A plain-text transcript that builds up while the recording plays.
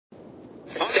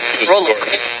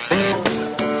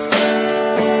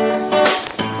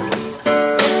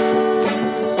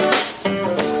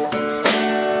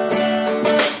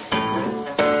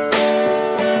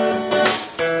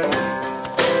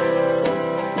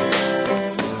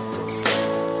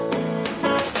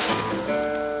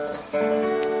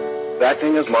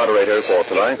Acting as moderator for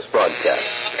tonight's broadcast.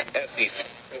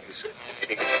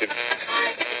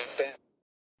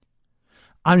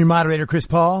 I'm your moderator, Chris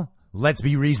Paul. Let's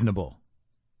be reasonable.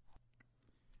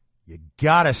 You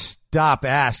gotta stop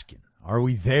asking, are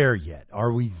we there yet?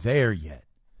 Are we there yet?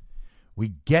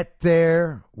 We get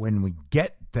there when we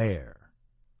get there.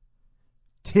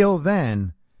 Till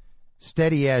then,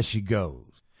 steady as she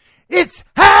goes. It's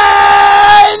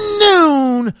high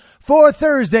noon for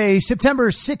Thursday,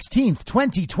 September 16th,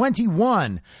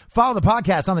 2021. Follow the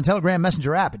podcast on the Telegram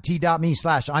Messenger app at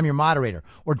t.me/I'm your moderator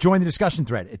or join the discussion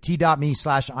thread at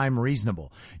t.me/I'm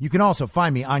reasonable. You can also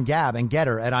find me on Gab and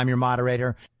Getter at I'm your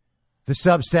moderator. The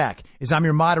Substack is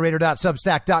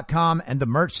I'mYourModerator.substack.com and the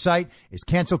merch site is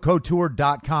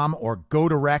cancelcouture.com or go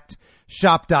direct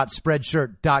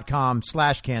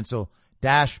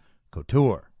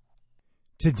shop.spreadshirt.com/cancel-couture.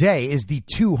 Today is the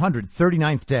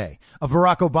 239th day of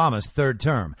Barack Obama's third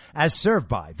term, as served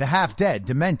by the half-dead,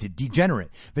 demented, degenerate,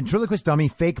 ventriloquist dummy,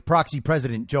 fake proxy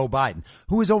president Joe Biden,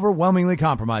 who is overwhelmingly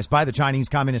compromised by the Chinese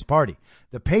Communist Party,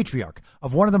 the patriarch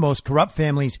of one of the most corrupt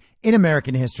families in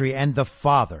American history, and the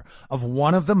father of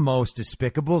one of the most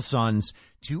despicable sons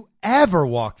to ever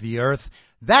walk the earth.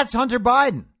 That's Hunter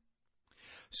Biden.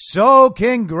 So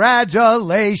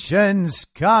congratulations,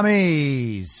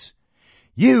 commies.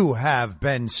 You have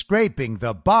been scraping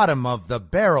the bottom of the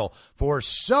barrel for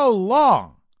so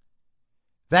long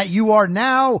that you are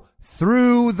now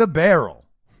through the barrel.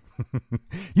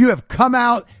 You have come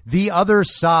out the other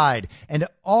side, and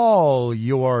all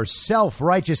your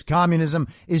self-righteous communism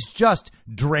is just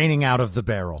draining out of the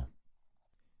barrel.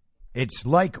 It's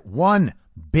like one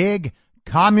big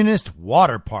communist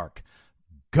water park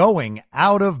going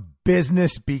out of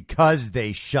business because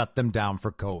they shut them down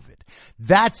for COVID.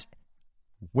 That's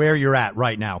where you're at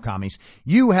right now, commies.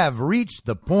 You have reached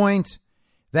the point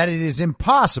that it is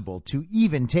impossible to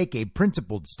even take a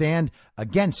principled stand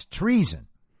against treason.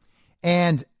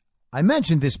 And I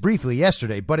mentioned this briefly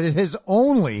yesterday, but it has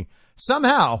only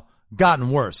somehow gotten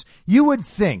worse. You would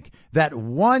think that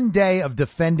one day of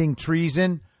defending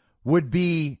treason would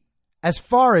be as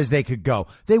far as they could go.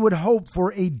 They would hope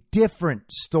for a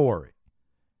different story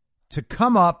to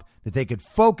come up that they could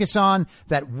focus on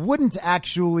that wouldn't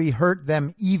actually hurt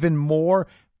them even more,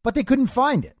 but they couldn't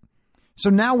find it. So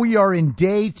now we are in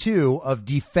day 2 of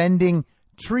defending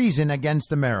treason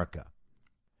against America.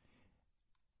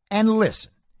 And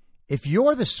listen, if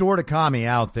you're the sort of commie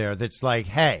out there that's like,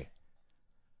 hey,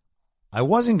 I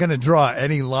wasn't going to draw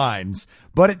any lines,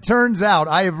 but it turns out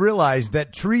I have realized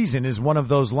that treason is one of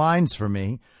those lines for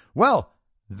me, well,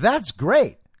 that's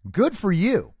great. Good for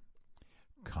you.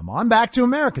 Come on back to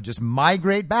America. Just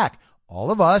migrate back.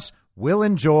 All of us will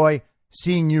enjoy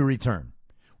seeing you return.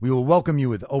 We will welcome you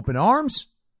with open arms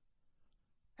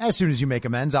as soon as you make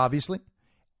amends, obviously.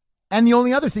 And the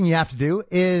only other thing you have to do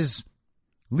is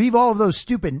leave all of those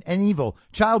stupid and evil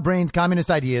child brains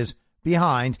communist ideas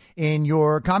behind in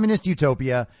your communist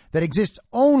utopia that exists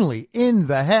only in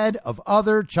the head of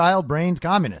other child-brained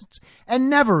communists and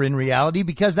never in reality,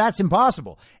 because that's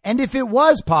impossible. And if it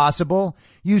was possible,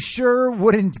 you sure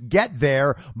wouldn't get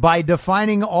there by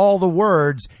defining all the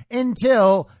words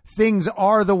until things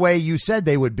are the way you said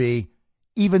they would be,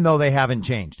 even though they haven't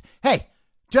changed. Hey,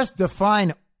 just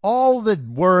define all the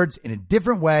words in a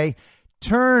different way.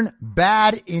 Turn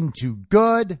bad into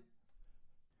good.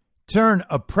 Turn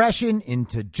oppression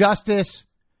into justice.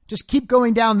 Just keep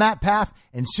going down that path,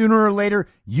 and sooner or later,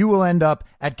 you will end up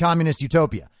at communist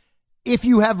utopia. If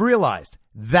you have realized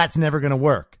that's never going to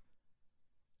work,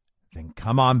 then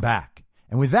come on back.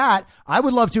 And with that, I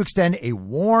would love to extend a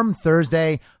warm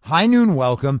Thursday high noon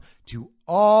welcome to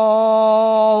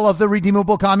all of the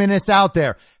redeemable communists out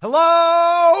there.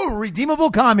 Hello, redeemable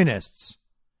communists.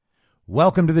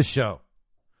 Welcome to the show.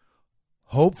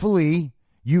 Hopefully,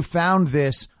 you found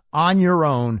this on your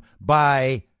own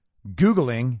by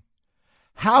Googling,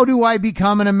 how do I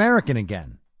become an American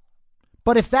again?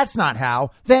 But if that's not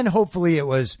how, then hopefully it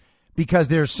was because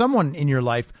there's someone in your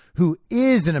life who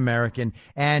is an American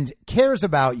and cares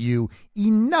about you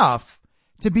enough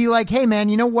to be like, hey, man,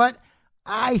 you know what?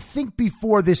 I think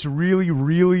before this really,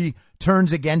 really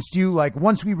turns against you, like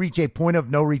once we reach a point of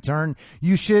no return,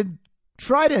 you should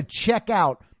try to check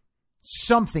out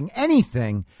something,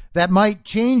 anything that might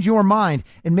change your mind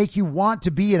and make you want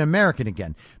to be an American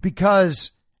again,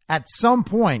 because at some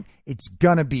point it's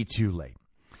going to be too late.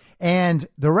 And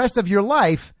the rest of your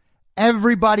life,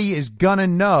 everybody is going to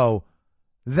know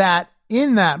that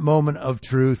in that moment of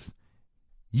truth,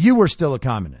 you were still a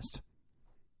communist.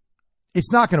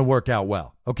 It's not going to work out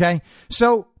well, okay?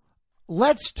 So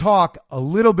let's talk a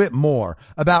little bit more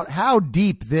about how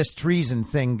deep this treason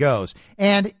thing goes.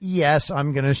 And yes,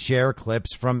 I'm going to share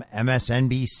clips from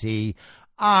MSNBC.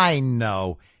 I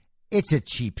know it's a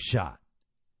cheap shot.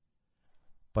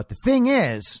 But the thing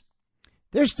is,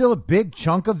 there's still a big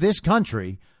chunk of this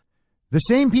country, the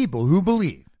same people who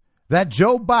believe that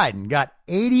Joe Biden got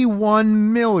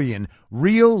 81 million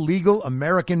real legal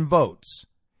American votes.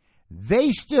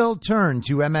 They still turn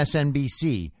to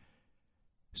MSNBC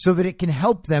so that it can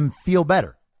help them feel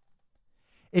better.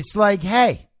 It's like,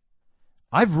 hey,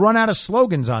 I've run out of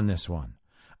slogans on this one.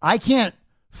 I can't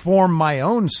form my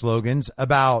own slogans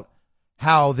about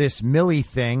how this Milley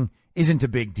thing isn't a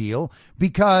big deal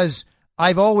because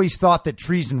I've always thought that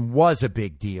treason was a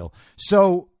big deal.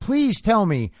 So please tell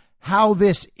me how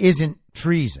this isn't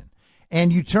treason.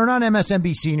 And you turn on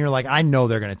MSNBC and you're like, I know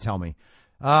they're going to tell me.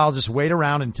 I'll just wait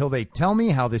around until they tell me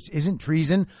how this isn't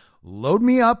treason. Load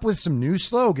me up with some new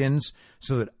slogans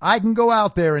so that I can go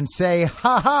out there and say,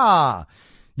 ha ha,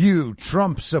 you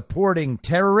Trump supporting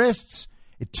terrorists.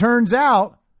 It turns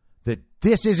out that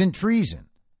this isn't treason.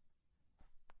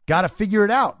 Got to figure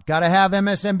it out. Got to have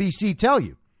MSNBC tell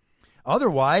you.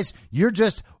 Otherwise, you're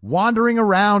just wandering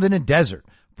around in a desert,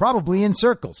 probably in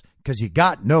circles, because you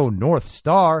got no North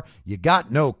Star. You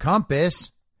got no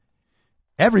compass.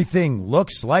 Everything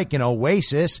looks like an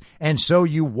oasis, and so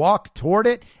you walk toward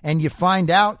it and you find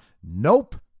out,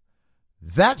 nope,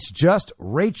 that's just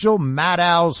Rachel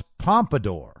Maddow's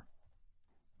pompadour.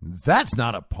 That's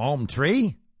not a palm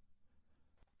tree.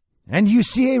 And you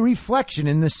see a reflection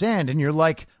in the sand and you're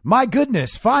like, my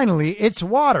goodness, finally, it's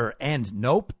water. And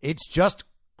nope, it's just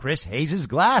Chris Hayes'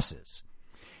 glasses.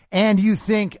 And you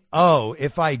think, oh,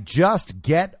 if I just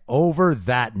get over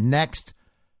that next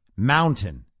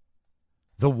mountain,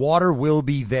 the water will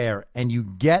be there. And you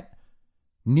get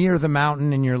near the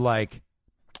mountain and you're like,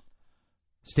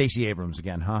 Stacey Abrams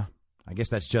again, huh? I guess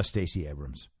that's just Stacey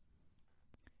Abrams.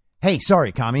 Hey,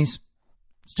 sorry, commies.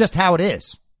 It's just how it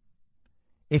is.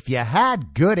 If you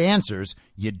had good answers,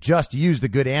 you'd just use the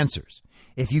good answers.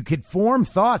 If you could form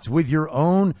thoughts with your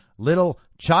own little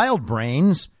child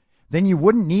brains, then you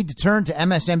wouldn't need to turn to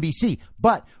MSNBC.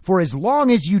 But for as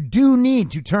long as you do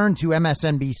need to turn to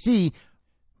MSNBC,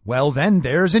 well, then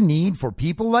there's a need for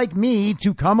people like me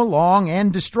to come along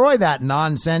and destroy that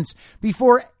nonsense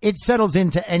before it settles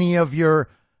into any of your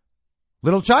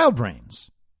little child brains.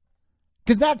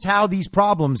 Because that's how these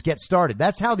problems get started.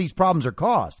 That's how these problems are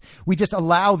caused. We just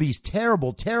allow these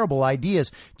terrible, terrible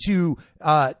ideas to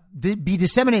be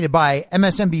disseminated by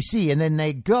MSNBC, and then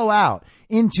they go out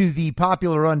into the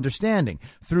popular understanding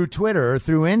through Twitter or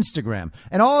through Instagram.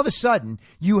 And all of a sudden,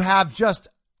 you have just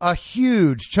a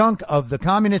huge chunk of the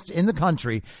communists in the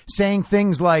country saying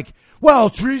things like, well,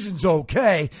 treason's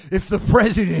okay if the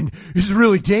president is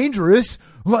really dangerous.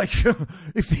 Like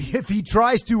if he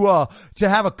tries to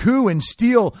have a coup and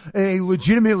steal a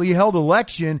legitimately held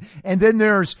election, and then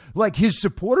there's like his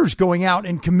supporters going out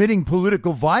and committing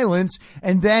political violence,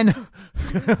 and then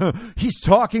he's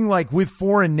talking like with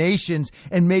foreign nations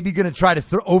and maybe going to try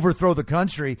to overthrow the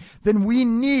country, then we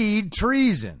need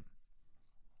treason.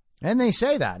 And they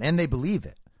say that, and they believe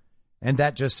it. And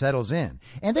that just settles in.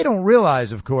 And they don't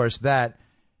realize, of course, that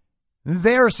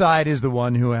their side is the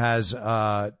one who has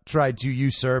tried to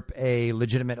usurp a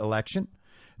legitimate election.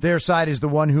 Their side is the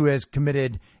one who has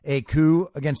committed a coup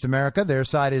against America. Their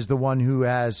side is the one who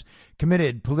has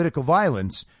committed political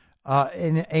violence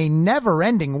in a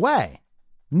never-ending way,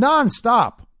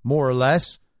 nonstop, more or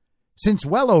less, since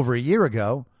well over a year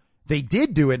ago. They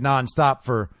did do it nonstop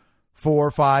for 4,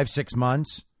 5, 6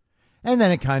 months. And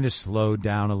then it kind of slowed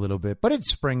down a little bit, but it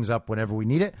springs up whenever we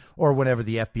need it or whenever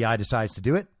the FBI decides to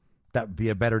do it. That would be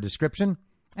a better description.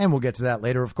 And we'll get to that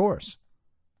later, of course.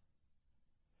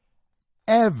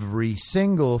 Every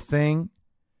single thing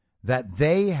that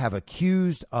they have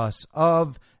accused us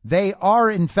of, they are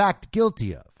in fact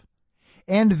guilty of.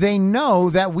 And they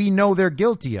know that we know they're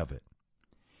guilty of it.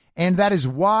 And that is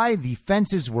why the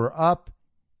fences were up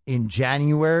in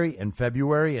January and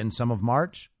February and some of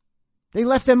March. They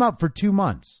left them up for 2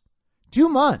 months. 2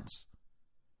 months.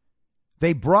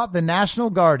 They brought the National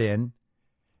Guard in,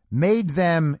 made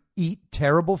them eat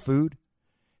terrible food,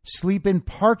 sleep in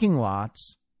parking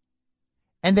lots,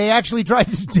 and they actually tried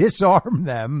to disarm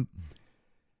them.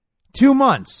 2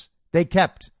 months they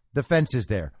kept the fences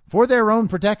there for their own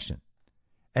protection.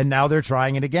 And now they're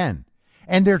trying it again.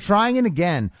 And they're trying it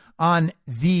again on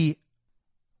the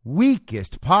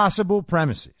weakest possible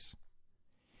premises,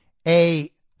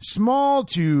 a small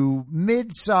to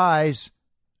mid-size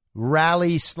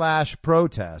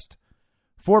rally/protest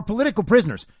for political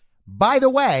prisoners. By the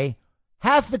way,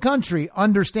 half the country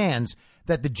understands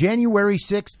that the January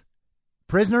 6th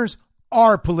prisoners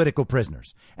are political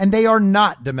prisoners, and they are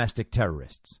not domestic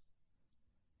terrorists.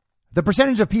 The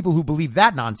percentage of people who believe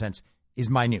that nonsense is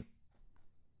minute.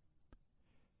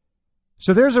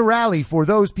 So there's a rally for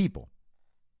those people,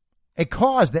 a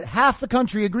cause that half the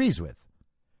country agrees with.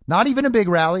 Not even a big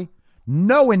rally,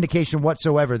 no indication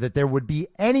whatsoever that there would be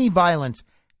any violence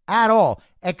at all,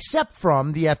 except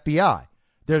from the FBI.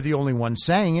 They're the only ones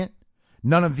saying it.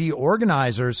 None of the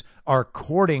organizers are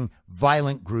courting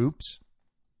violent groups.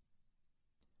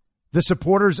 The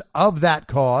supporters of that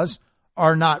cause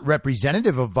are not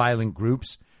representative of violent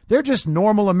groups. They're just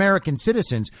normal American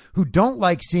citizens who don't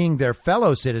like seeing their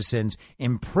fellow citizens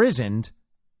imprisoned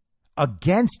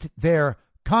against their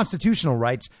constitutional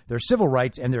rights, their civil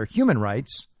rights, and their human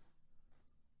rights.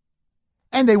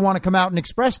 And they want to come out and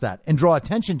express that and draw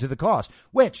attention to the cause,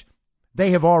 which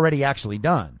they have already actually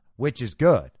done, which is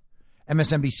good.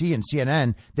 MSNBC and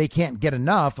CNN, they can't get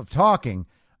enough of talking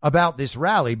about this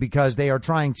rally because they are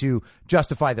trying to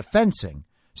justify the fencing.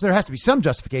 So there has to be some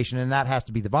justification, and that has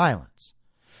to be the violence.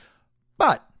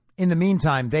 But in the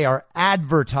meantime, they are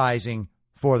advertising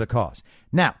for the cause.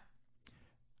 Now,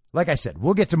 like I said,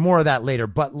 we'll get to more of that later,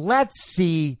 but let's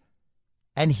see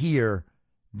and hear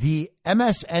the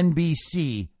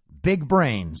MSNBC big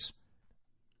brains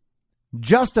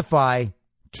justify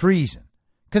treason,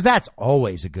 because that's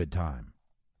always a good time.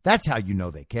 That's how you know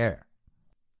they care.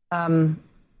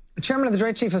 The chairman of the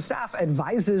Joint Chief of Staff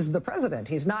advises the president.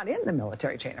 He's not in the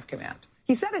military chain of command.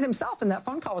 He said it himself in that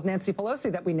phone call with Nancy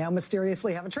Pelosi that we now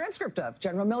mysteriously have a transcript of.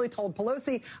 General Milley told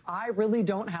Pelosi, I really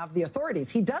don't have the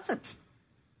authorities. He doesn't.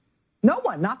 No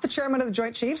one, not the chairman of the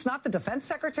Joint Chiefs, not the defense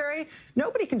secretary.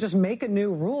 Nobody can just make a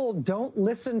new rule. Don't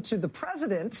listen to the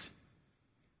president.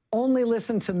 Only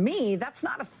listen to me. That's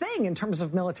not a thing in terms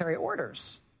of military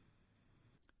orders.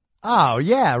 Oh,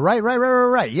 yeah,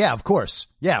 right. Yeah, of course.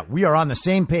 Yeah, we are on the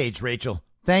same page, Rachel.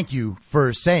 Thank you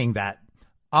for saying that.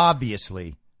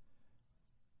 Obviously,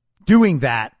 doing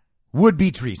that would be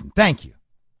treason. Thank you.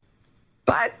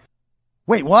 But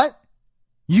wait, what?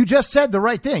 You just said the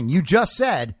right thing. You just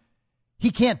said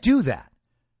he can't do that.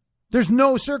 There's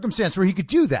no circumstance where he could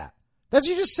do that. That's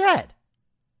what you just said.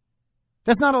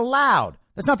 That's not allowed.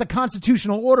 That's not the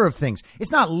constitutional order of things.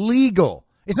 It's not legal.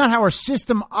 It's not how our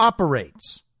system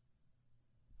operates.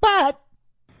 But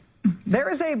there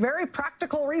is a very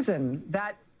practical reason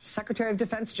that Secretary of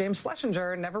Defense James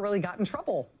Schlesinger never really got in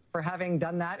trouble for having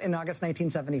done that in August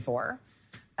 1974.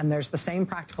 And there's the same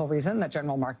practical reason that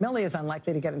General Mark Milley is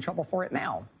unlikely to get in trouble for it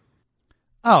now.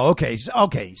 Oh, okay.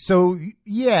 So,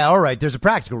 yeah, all right. There's a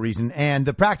practical reason. And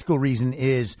the practical reason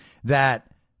is that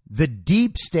the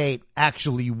deep state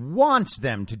actually wants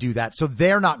them to do that. So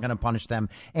they're not going to punish them.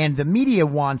 And the media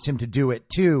wants him to do it,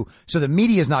 too. So the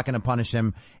media is not going to punish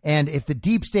him. And if the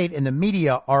deep state and the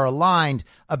media are aligned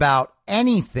about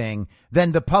anything,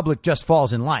 then the public just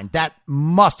falls in line. That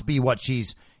must be what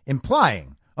she's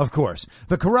implying, of course.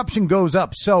 The corruption goes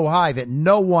up so high that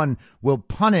no one will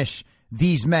punish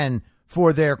these men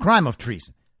for their crime of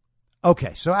treason.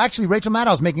 Okay, so actually Rachel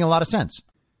Maddow is making a lot of sense.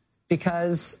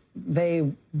 Because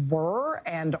they were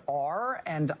and are,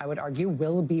 and I would argue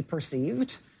will be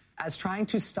perceived as trying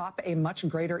to stop a much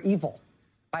greater evil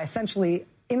by essentially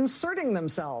inserting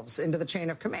themselves into the chain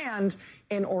of command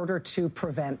in order to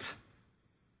prevent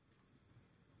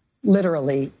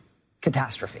literally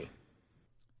catastrophe.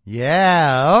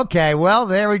 Yeah, okay, well,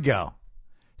 there we go.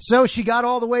 So she got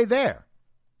all the way there.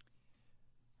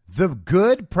 The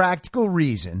good practical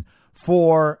reason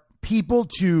for people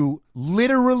to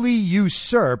literally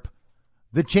usurp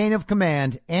the chain of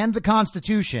command and the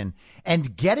Constitution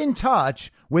and get in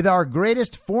touch with our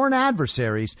greatest foreign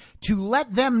adversaries to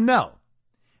let them know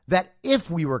that if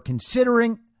we were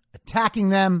considering attacking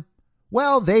them,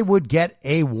 well, they would get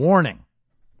a warning,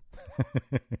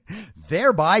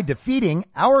 thereby defeating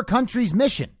our country's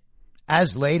mission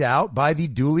as laid out by the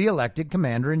duly elected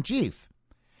commander-in-chief.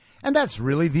 And that's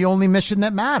really the only mission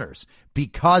that matters,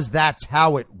 because that's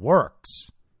how it works.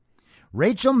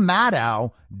 Rachel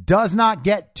Maddow does not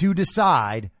get to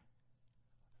decide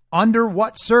under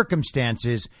what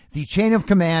circumstances the chain of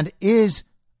command is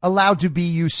allowed to be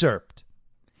usurped.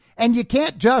 And you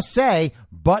can't just say,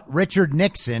 but Richard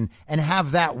Nixon, and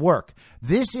have that work.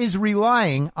 This is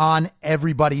relying on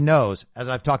everybody knows, as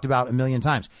I've talked about a million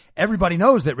times. Everybody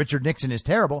knows that Richard Nixon is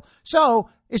terrible.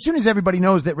 So as soon as everybody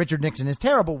knows that Richard Nixon is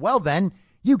terrible, well, then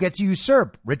you get to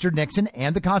usurp Richard Nixon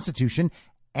and the Constitution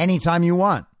anytime you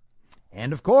want.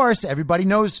 And of course, everybody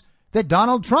knows that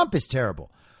Donald Trump is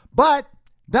terrible. But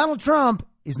Donald Trump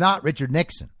is not Richard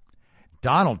Nixon.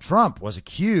 Donald Trump was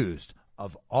accused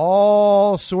of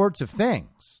all sorts of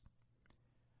things.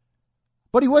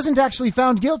 But he wasn't actually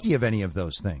found guilty of any of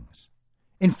those things.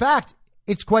 In fact,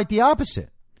 it's quite the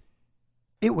opposite.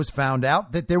 It was found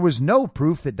out that there was no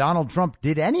proof that Donald Trump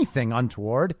did anything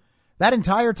untoward that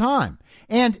entire time.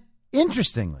 And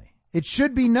interestingly, it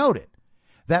should be noted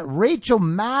that Rachel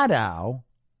Maddow,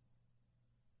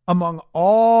 among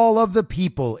all of the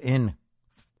people in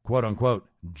quote unquote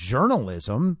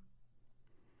journalism,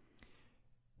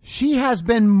 she has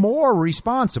been more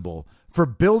responsible for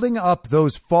building up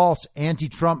those false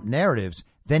anti-Trump narratives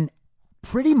than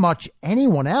pretty much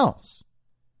anyone else.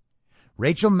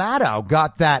 Rachel Maddow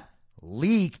got that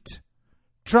leaked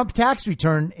Trump tax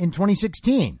return in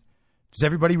 2016. Does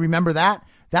everybody remember that?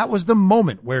 That was the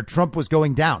moment where Trump was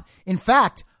going down. In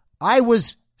fact, I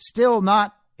was still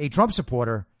not a Trump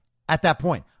supporter at that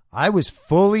point. I was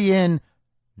fully in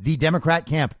the Democrat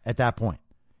camp at that point.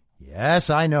 Yes,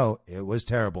 I know it was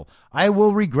terrible. I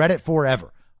will regret it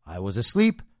forever. I was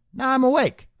asleep. Now I'm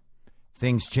awake.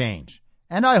 Things change.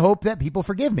 And I hope that people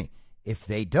forgive me. If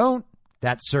they don't,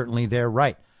 that's certainly their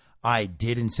right. I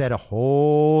did and said a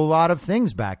whole lot of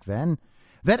things back then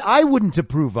that I wouldn't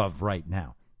approve of right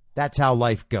now. That's how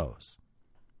life goes.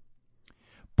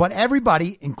 But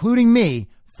everybody, including me,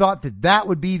 thought that that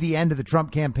would be the end of the Trump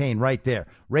campaign right there.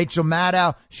 Rachel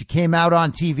Maddow, she came out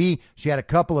on TV. She had a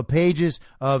couple of pages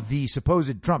of the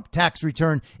supposed Trump tax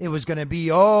return. It was going to be,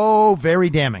 very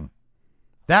damning.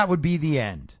 That would be the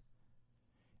end.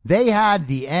 They had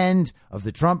the end of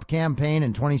the Trump campaign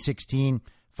in 2016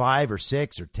 5 or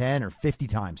 6 or 10 or 50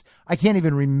 times. I can't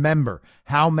even remember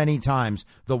how many times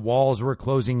the walls were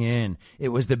closing in. It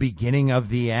was the beginning of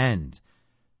the end.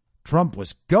 Trump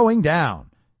was going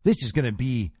down. This is going to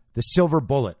be the silver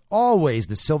bullet, always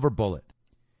the silver bullet.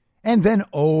 And then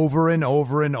over and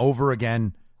over and over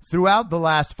again throughout the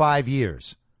last 5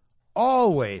 years,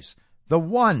 always the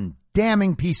one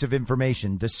damning piece of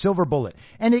information, the silver bullet.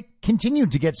 And it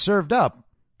continued to get served up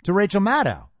to Rachel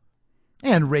Maddow.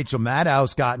 And Rachel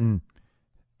Maddow's gotten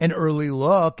an early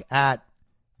look at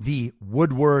the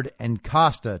Woodward and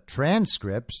Costa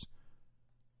transcripts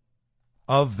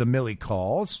of the Milley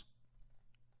calls.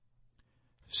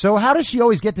 So how does she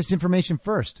always get this information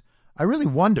first? I really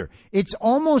wonder. It's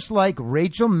almost like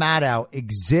Rachel Maddow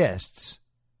exists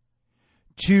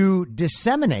to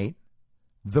disseminate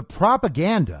the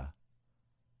propaganda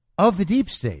of the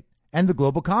deep state and the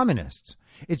global communists.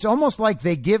 It's almost like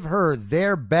they give her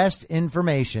their best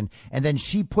information and then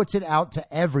she puts it out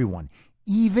to everyone,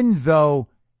 even though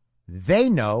they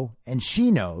know and she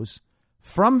knows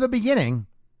from the beginning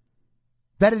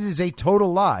that it is a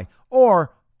total lie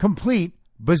or complete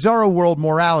bizarro world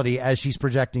morality as she's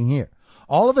projecting here.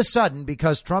 All of a sudden,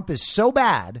 because Trump is so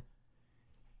bad,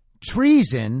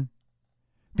 treason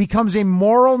becomes a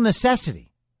moral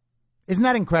necessity. Isn't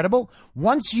that incredible?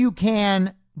 Once you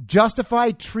can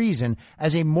justify treason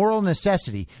as a moral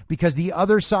necessity because the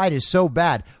other side is so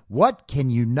bad, what can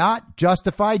you not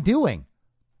justify doing?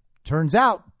 Turns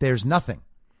out there's nothing,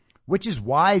 which is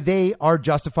why they are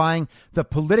justifying the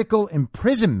political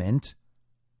imprisonment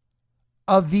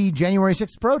of the January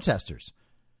 6th protesters.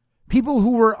 People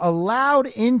who were allowed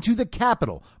into the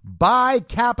Capitol by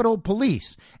Capitol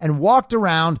Police and walked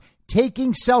around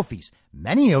taking selfies,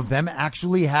 many of them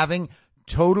actually having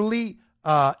totally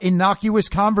innocuous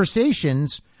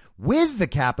conversations with the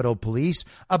Capitol Police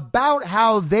about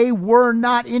how they were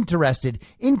not interested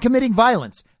in committing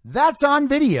violence. That's on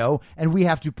video, and we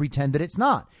have to pretend that it's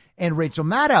not. And Rachel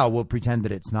Maddow will pretend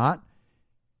that it's not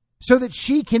so that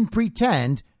she can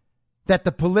pretend that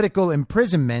the political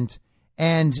imprisonment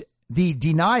and the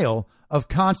denial of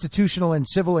constitutional and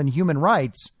civil and human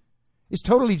rights is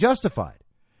totally justified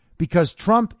because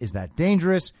Trump is that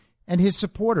dangerous and his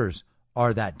supporters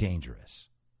are that dangerous.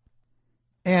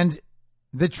 And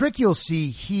the trick you'll see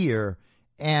here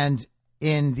and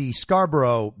in the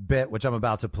Scarborough bit, which I'm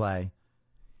about to play,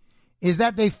 is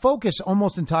that they focus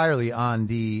almost entirely on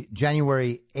the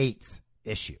January 8th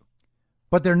issue.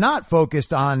 But they're not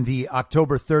focused on the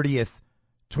October 30th,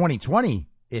 2020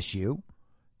 issue.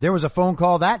 There was a phone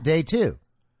call that day, too.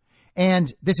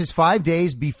 And this is 5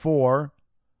 days before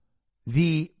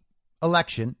the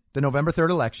election, the November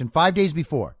 3rd election, 5 days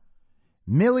before.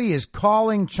 Milley is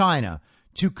calling China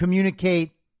to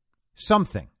communicate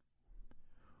something.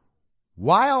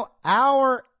 While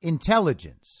our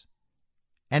intelligence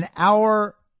and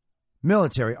our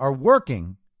military are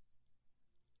working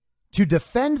to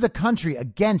defend the country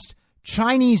against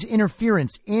Chinese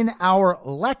interference in our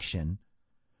election,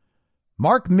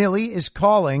 Mark Milley is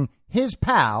calling his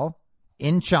pal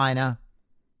in China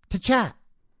to chat.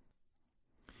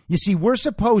 You see, we're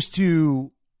supposed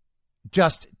to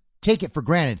just take it for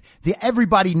granted.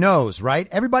 Everybody knows, right?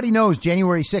 Everybody knows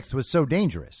January 6th was so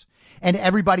dangerous. And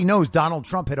everybody knows Donald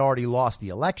Trump had already lost the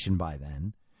election by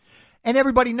then. And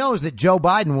everybody knows that Joe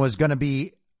Biden was going to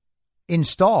be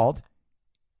installed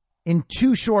in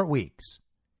 2 short weeks.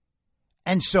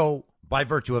 And so, by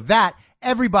virtue of that,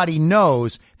 everybody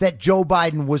knows that Joe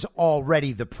Biden was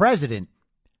already the president,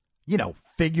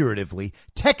 figuratively,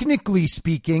 technically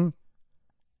speaking,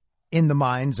 in the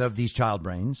minds of these child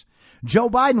brains. Joe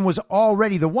Biden was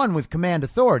already the one with command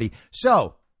authority.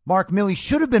 So Mark Milley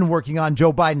should have been working on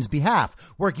Joe Biden's behalf.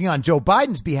 Working on Joe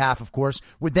Biden's behalf, of course,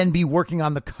 would then be working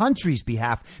on the country's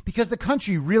behalf, because the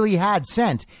country really had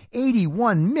sent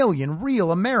 81 million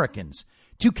real Americans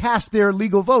to cast their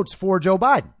legal votes for Joe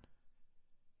Biden.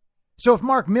 So if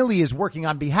Mark Milley is working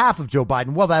on behalf of Joe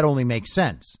Biden, well, that only makes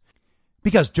sense,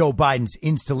 because Joe Biden's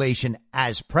installation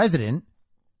as president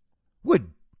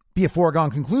would be a foregone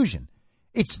conclusion.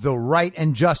 It's the right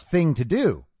and just thing to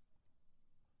do.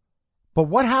 But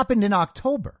what happened in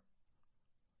October?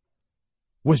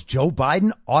 Was Joe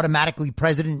Biden automatically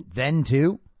president then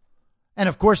too? And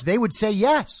of course they would say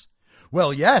yes.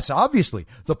 Well, yes, obviously.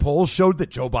 The polls showed that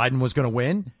Joe Biden was going to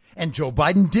win, and Joe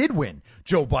Biden did win.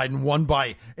 Joe Biden won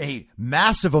by a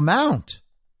massive amount.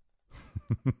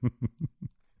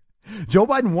 Joe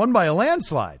Biden won by a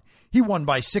landslide. He won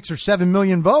by 6 or 7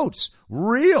 million votes,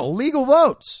 real legal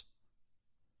votes.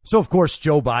 So, of course,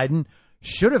 Joe Biden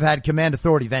should have had command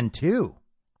authority then, too.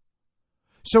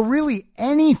 So really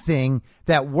anything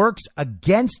that works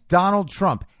against Donald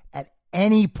Trump at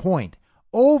any point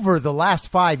over the last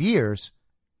 5 years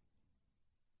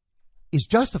is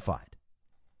justified.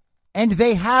 And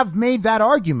they have made that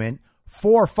argument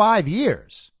for 5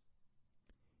 years.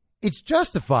 It's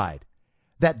justified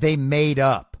that they made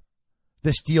up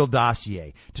the Steele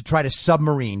dossier to try to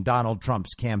submarine Donald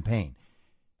Trump's campaign.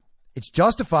 It's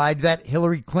justified that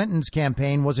Hillary Clinton's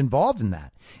campaign was involved in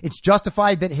that. It's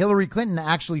justified that Hillary Clinton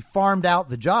actually farmed out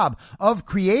the job of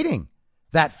creating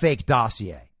that fake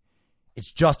dossier.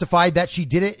 It's justified that she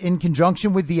did it in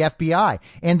conjunction with the FBI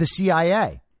and the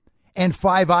CIA and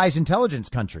Five Eyes intelligence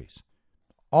countries.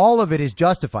 All of it is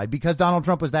justified because Donald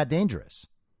Trump was that dangerous.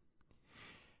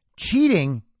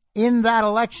 Cheating in that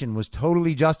election was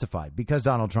totally justified because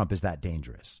Donald Trump is that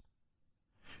dangerous.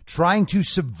 Trying to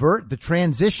subvert the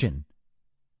transition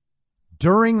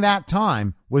during that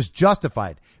time was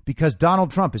justified because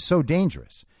Donald Trump is so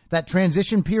dangerous. That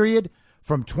transition period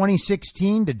from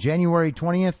 2016 to January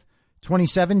 20th,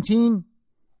 2017,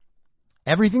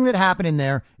 everything that happened in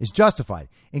there is justified,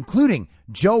 including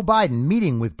Joe Biden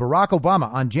meeting with Barack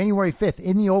Obama on January 5th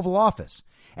in the Oval Office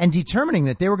and determining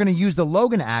that they were going to use the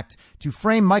Logan Act to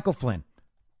frame Michael Flynn.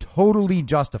 Totally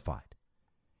justified.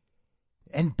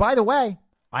 And by the way,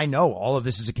 I know all of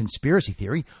this is a conspiracy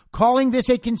theory. Calling this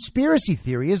a conspiracy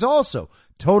theory is also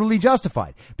totally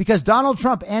justified because Donald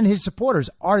Trump and his supporters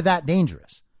are that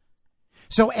dangerous.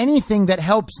 So anything that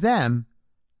helps them,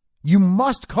 you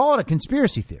must call it a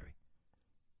conspiracy theory.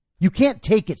 You can't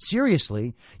take it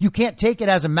seriously. You can't take it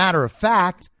as a matter of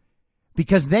fact,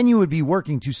 because then you would be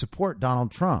working to support Donald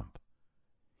Trump.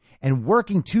 And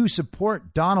working to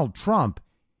support Donald Trump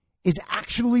is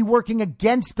actually working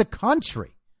against the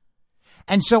country.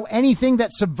 And so anything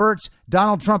that subverts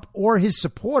Donald Trump or his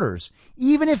supporters,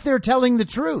 even if they're telling the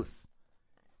truth,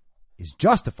 is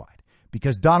justified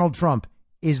because Donald Trump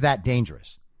is that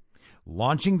dangerous.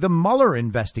 Launching the Mueller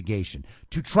investigation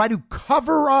to try to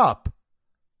cover up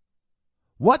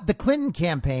what the Clinton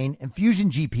campaign and Fusion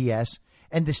GPS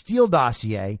and the Steele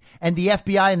dossier and the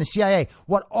FBI and the CIA,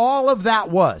 what all of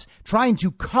that was, trying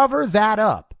to cover that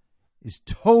up is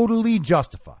totally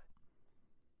justified.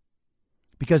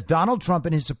 Because Donald Trump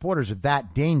and his supporters are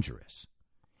that dangerous.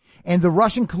 And the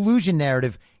Russian collusion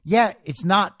narrative, yeah, it's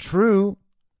not true.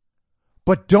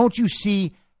 But don't you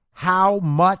see how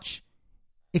much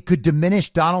it could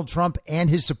diminish Donald Trump and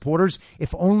his supporters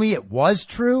if only it was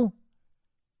true?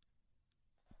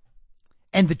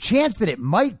 And the chance that it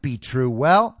might be true,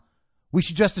 well, we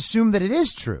should just assume that it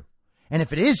is true. And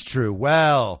if it is true,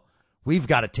 well, we've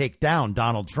got to take down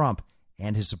Donald Trump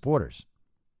and his supporters.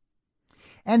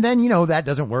 And then, that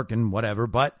doesn't work and whatever,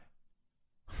 but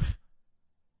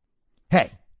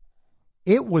hey,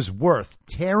 it was worth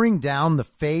tearing down the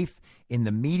faith in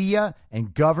the media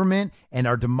and government and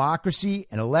our democracy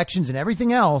and elections and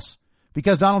everything else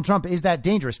because Donald Trump is that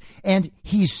dangerous. And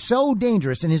he's so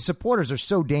dangerous and his supporters are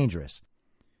so dangerous.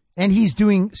 And he's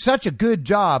doing such a good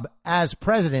job as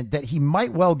president that he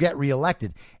might well get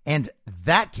reelected. And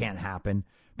that can't happen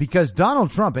because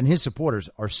Donald Trump and his supporters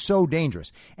are so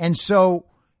dangerous. And so,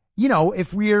 you know,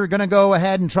 if we're going to go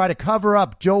ahead and try to cover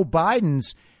up Joe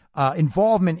Biden's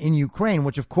involvement in Ukraine,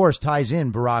 which of course ties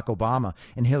in Barack Obama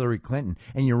and Hillary Clinton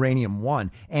and Uranium One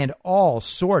and all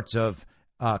sorts of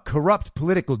corrupt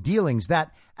political dealings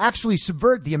that actually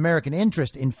subvert the American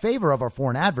interest in favor of our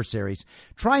foreign adversaries,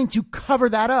 trying to cover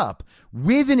that up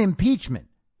with an impeachment,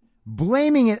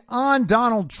 blaming it on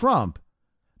Donald Trump,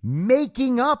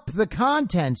 making up the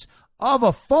contents of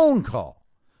a phone call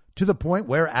to the point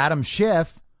where Adam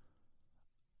Schiff,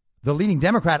 the leading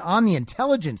Democrat on the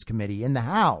Intelligence Committee in the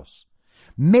House,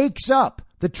 makes up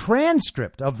the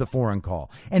transcript of the foreign call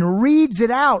and reads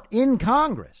it out in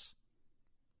Congress.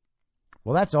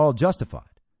 Well, that's all justified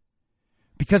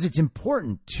because it's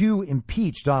important to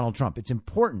impeach Donald Trump. It's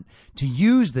important to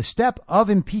use the step of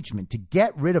impeachment to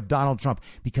get rid of Donald Trump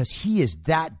because he is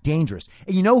that dangerous.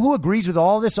 And you know who agrees with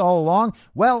all this all along?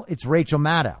 Well, it's Rachel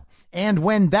Maddow. And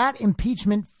when that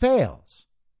impeachment fails,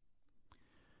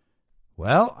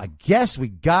 well, I guess we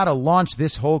got to launch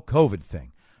this whole COVID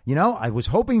thing. You know, I was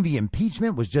hoping the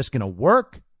impeachment was just going to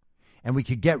work and we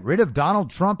could get rid of Donald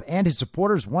Trump and his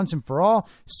supporters once and for all.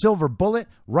 Silver bullet,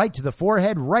 right to the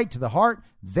forehead, right to the heart.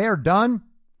 They're done.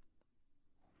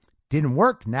 Didn't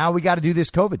work. Now we got to do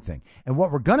this COVID thing. And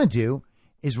what we're going to do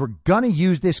is we're going to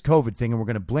use this COVID thing and we're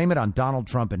going to blame it on Donald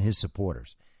Trump and his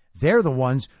supporters. They're the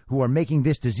ones who are making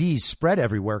this disease spread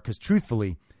everywhere because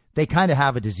truthfully, they kind of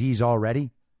have a disease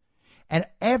already. And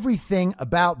everything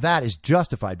about that is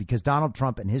justified because Donald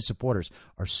Trump and his supporters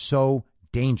are so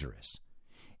dangerous.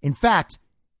 In fact,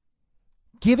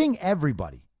 giving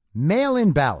everybody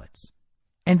mail-in ballots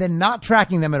and then not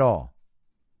tracking them at all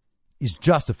is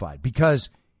justified because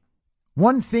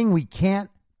one thing we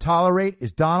can't tolerate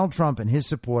is Donald Trump and his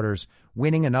supporters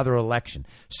winning another election.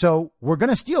 So we're going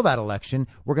to steal that election.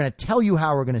 We're going to tell you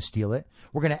how we're going to steal it.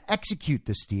 We're going to execute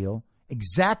the steal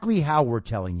exactly how we're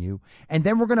telling you. And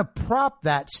then we're going to prop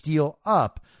that steal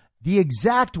up the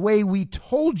exact way we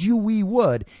told you we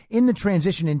would in the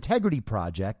Transition Integrity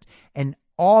Project, and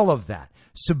all of that.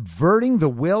 Subverting the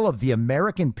will of the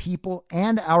American people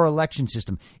and our election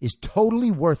system is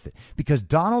totally worth it because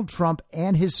Donald Trump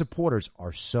and his supporters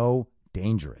are so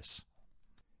dangerous.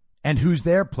 And who's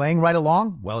there playing right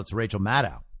along? Well, it's Rachel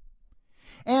Maddow.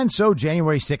 And so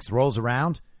January 6th rolls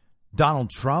around.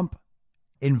 Donald Trump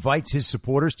invites his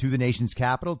supporters to the nation's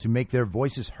capital to make their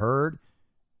voices heard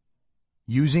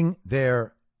using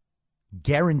their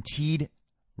guaranteed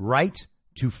right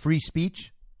to free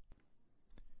speech,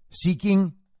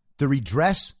 seeking the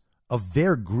redress of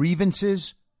their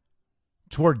grievances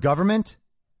toward government.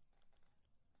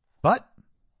 But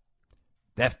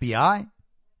the FBI,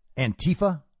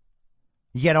 Antifa,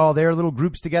 you get all their little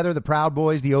groups together, the Proud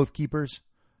Boys, the Oath Keepers.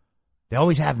 They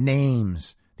always have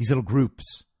names, these little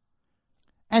groups.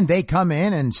 And they come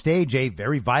in and stage a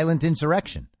very violent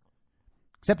insurrection.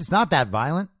 Except it's not that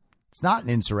violent. It's not an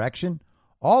insurrection.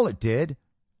 All it did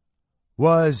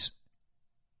was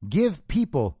give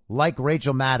people like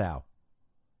Rachel Maddow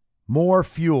more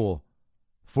fuel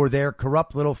for their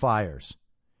corrupt little fires.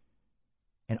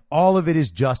 And all of it is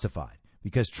justified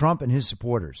because Trump and his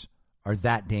supporters are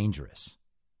that dangerous.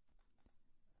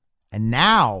 And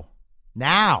now,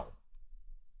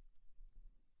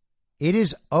 it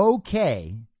is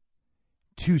okay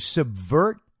to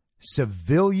subvert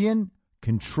civilian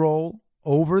control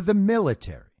over the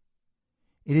military.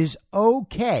 It is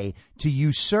okay to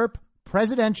usurp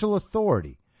presidential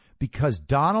authority because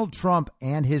Donald Trump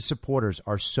and his supporters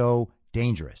are so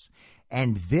dangerous.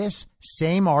 And this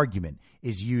same argument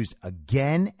is used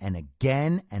again and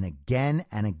again and again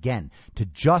and again to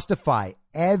justify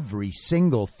every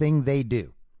single thing they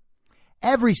do.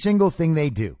 Every single thing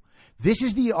they do. This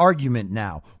is the argument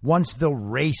now. Once the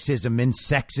racism and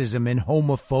sexism and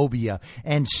homophobia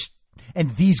and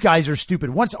these guys are stupid.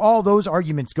 Once all those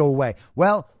arguments go away,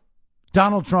 well,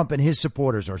 Donald Trump and his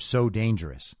supporters are so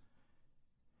dangerous.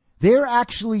 They're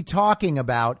actually talking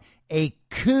about a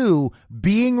coup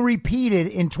being repeated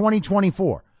in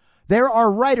 2024. There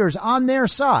are writers on their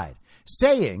side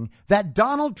saying that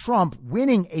Donald Trump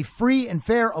winning a free and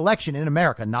fair election in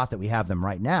America, not that we have them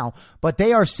right now, but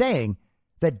they are saying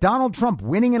that Donald Trump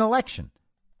winning an election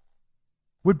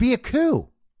would be a coup.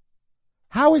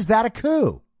 How is that a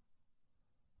coup?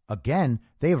 Again,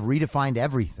 they have redefined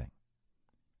everything.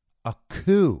 A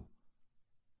coup.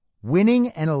 Winning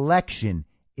an election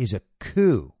is a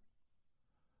coup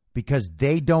because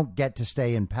they don't get to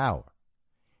stay in power.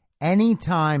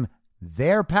 Anytime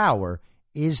their power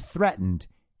is threatened,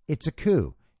 it's a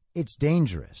coup. It's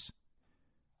dangerous.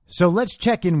 So let's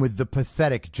check in with the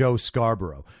pathetic Joe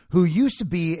Scarborough, who used to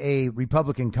be a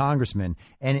Republican congressman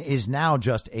and is now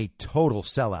just a total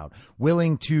sellout,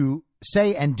 willing to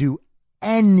say and do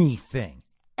anything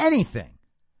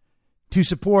to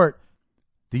support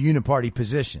the uniparty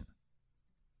position.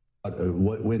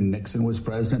 When Nixon was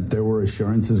president, there were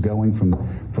assurances going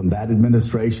from that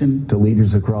administration to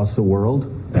leaders across the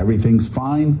world. Everything's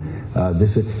fine.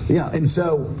 And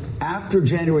so after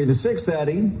January the 6th,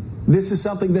 Eddie, this is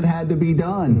something that had to be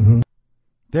done. Mm-hmm.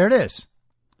 There it is.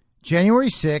 January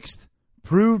 6th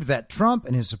proved that Trump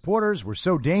and his supporters were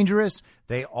so dangerous,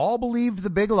 they all believed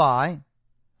the big lie.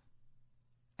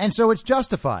 And so it's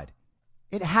justified.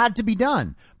 It had to be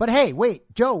done. But hey,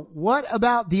 wait, Joe, what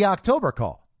about the October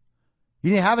call?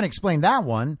 You haven't explained that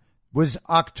one. Was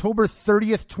October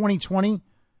 30th, 2020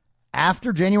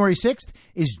 after January 6th?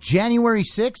 Is January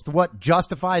 6th what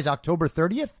justifies October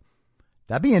 30th?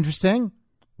 That'd be interesting.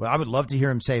 Well, I would love to hear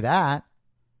him say that.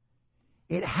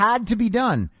 It had to be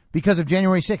done because of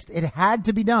January 6th. It had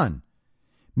to be done.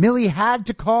 Milley had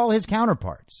to call his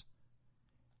counterparts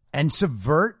and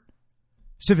subvert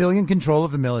civilian control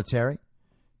of the military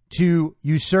to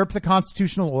usurp the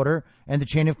constitutional order and the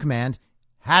chain of command.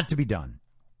 Had to be done.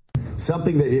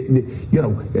 Something that,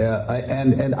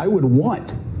 and I would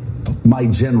want my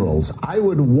generals, I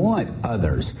would want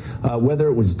others, whether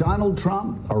it was Donald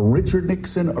Trump or Richard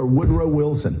Nixon or Woodrow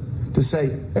Wilson, to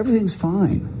say everything's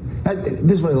fine.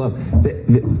 This is what I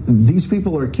love. These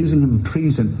people are accusing him of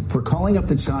treason for calling up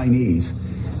the Chinese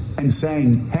and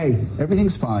saying, hey,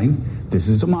 everything's fine. This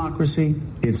is democracy.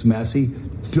 It's messy.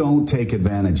 Don't take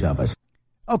advantage of us.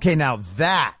 Okay, now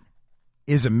that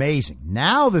is amazing.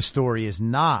 Now the story is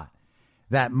not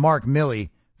that Mark Milley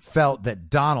felt that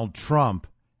Donald Trump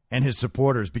and his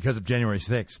supporters, because of January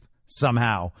 6th,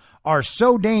 somehow are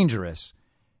so dangerous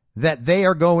that they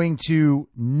are going to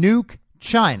nuke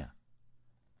China.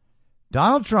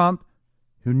 Donald Trump,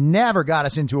 who never got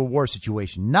us into a war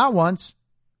situation, not once,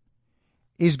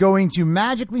 is going to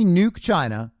magically nuke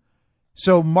China.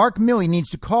 So Mark Milley needs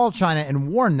to call China and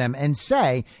warn them and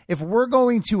say, if we're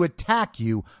going to attack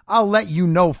you, I'll let you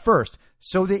know first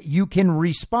so that you can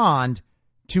respond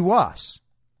to us.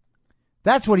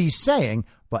 That's what he's saying.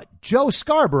 But Joe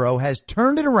Scarborough has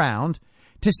turned it around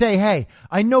to say, hey,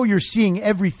 I know you're seeing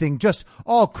everything just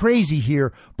all crazy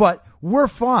here, but we're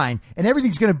fine and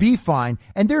everything's going to be fine.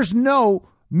 And there's no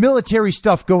military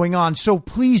stuff going on. So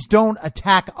please don't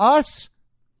attack us.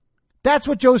 That's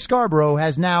what Joe Scarborough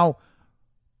has now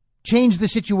changed the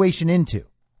situation into.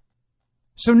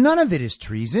 So none of it is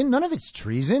treason. None of it's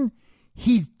treason.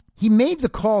 He made the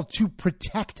call to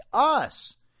protect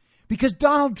us because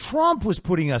Donald Trump was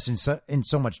putting us in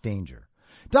so much danger.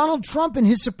 Donald Trump and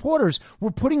his supporters were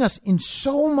putting us in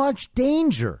so much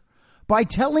danger by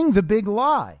telling the big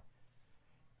lie.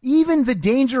 Even the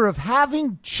danger of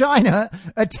having China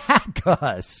attack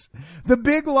us. The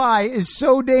big lie is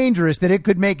so dangerous that it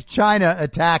could make China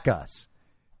attack us.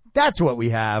 That's what we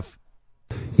have.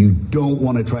 You don't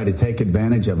want to try to take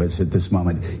advantage of us at this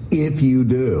moment. If you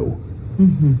do,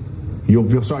 you'll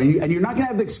feel sorry. And you're not going to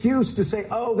have the excuse to say,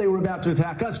 oh, they were about to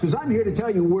attack us, because I'm here to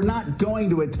tell you we're not going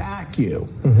to attack you.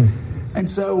 And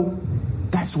so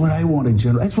that's what I want a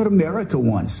general. That's what America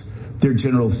wants their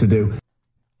generals to do.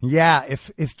 Yeah,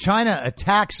 if China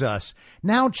attacks us,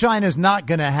 now China's not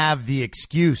going to have the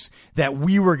excuse that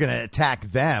we were going to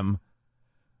attack them,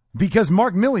 because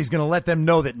Mark Milley's going to let them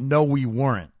know that, no, we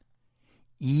weren't.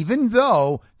 Even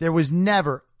though there was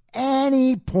never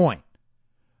any point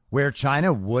where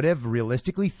China would have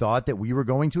realistically thought that we were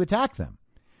going to attack them,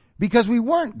 because we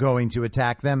weren't going to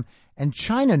attack them. And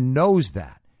China knows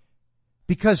that,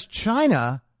 because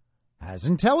China has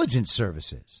intelligence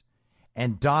services,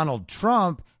 and Donald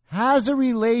Trump has a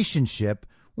relationship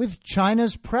with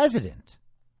China's president.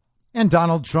 And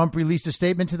Donald Trump released a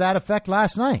statement to that effect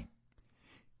last night.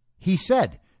 He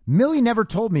said, Milley never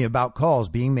told me about calls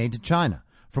being made to China.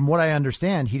 From what I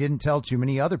understand, he didn't tell too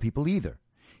many other people either.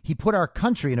 He put our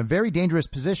country in a very dangerous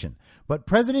position, but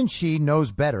President Xi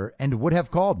knows better and would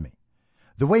have called me.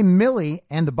 The way Milley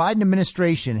and the Biden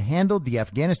administration handled the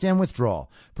Afghanistan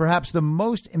withdrawal, perhaps the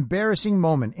most embarrassing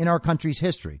moment in our country's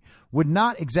history, would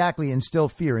not exactly instill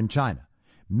fear in China.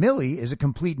 Milley is a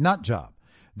complete nut job.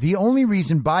 The only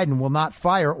reason Biden will not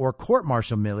fire or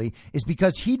court-martial Milley is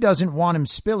because he doesn't want him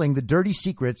spilling the dirty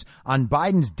secrets on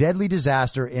Biden's deadly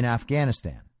disaster in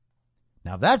Afghanistan.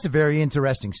 Now, that's a very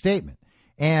interesting statement.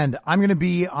 And I'm going to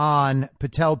be on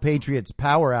Patel Patriots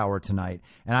Power Hour tonight,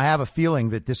 and I have a feeling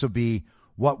that this will be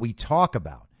what we talk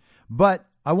about. But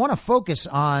I want to focus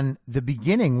on the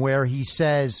beginning where he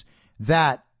says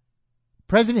that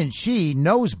President Xi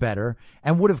knows better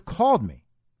and would have called me.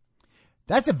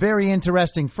 That's a very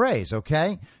interesting phrase,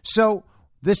 okay? So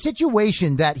the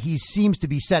situation that he seems to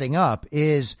be setting up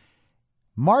is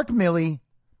Mark Milley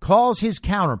calls his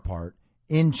counterpart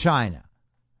in China,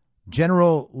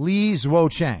 General Li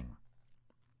Zuocheng.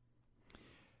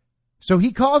 So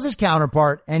he calls his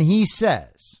counterpart and he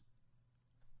says,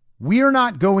 we're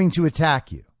not going to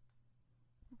attack you.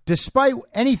 Despite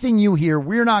anything you hear,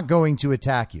 we're not going to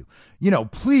attack you.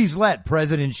 Please let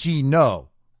President Xi know.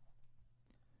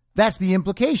 That's the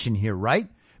implication here, right?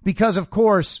 Because, of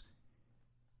course,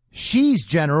 Xi's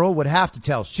general would have to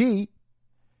tell Xi,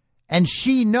 and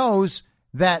Xi knows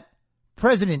that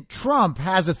President Trump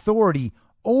has authority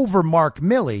over Mark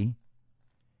Milley,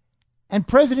 and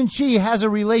President Xi has a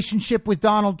relationship with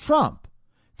Donald Trump.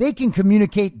 They can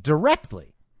communicate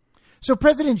directly. So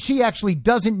President Xi actually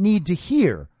doesn't need to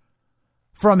hear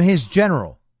from his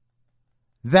general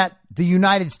that the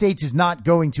United States is not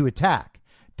going to attack.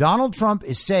 Donald Trump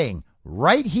is saying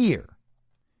right here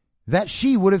that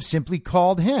Xi would have simply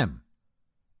called him.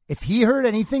 If he heard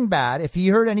anything bad, if he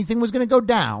heard anything was going to go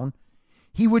down,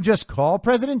 he would just call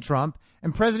President Trump,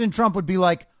 and President Trump would be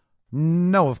like,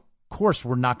 no, of course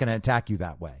we're not going to attack you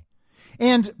that way.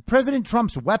 And President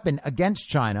Trump's weapon against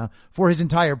China for his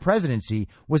entire presidency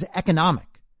was economic.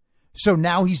 So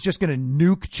now he's just going to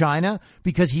nuke China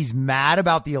because he's mad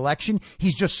about the election.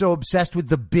 He's just so obsessed with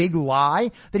the big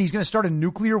lie that he's going to start a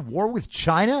nuclear war with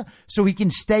China so he can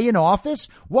stay in office.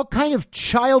 What kind of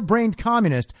child-brained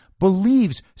communist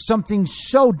believes something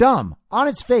so dumb, on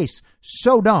its face,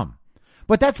 so dumb?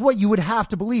 But that's what you would have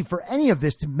to believe for any of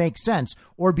this to make sense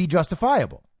or be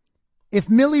justifiable. If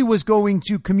Milley was going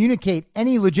to communicate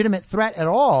any legitimate threat at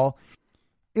all,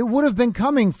 it would have been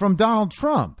coming from Donald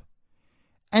Trump.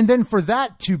 And then for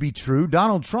that to be true,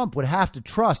 Donald Trump would have to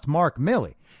trust Mark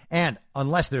Milley. And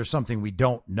unless there's something we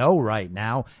don't know right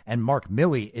now, and Mark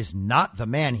Milley is not the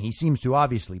man he seems to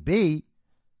obviously be,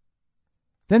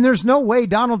 then there's no way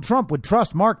Donald Trump would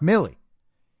trust Mark Milley.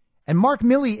 And Mark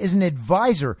Milley is an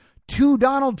advisor to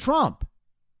Donald Trump.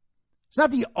 It's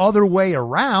not the other way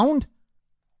around.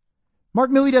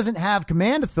 Mark Milley doesn't have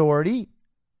command authority.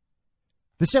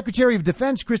 The Secretary of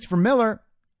Defense, Christopher Miller,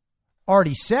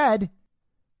 already said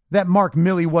that Mark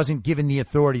Milley wasn't given the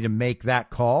authority to make that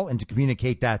call and to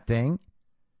communicate that thing.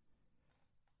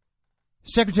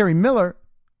 Secretary Miller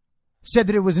said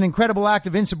that it was an incredible act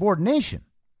of insubordination.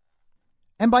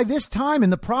 And by this time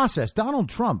in the process, Donald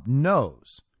Trump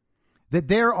knows that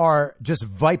there are just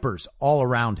vipers all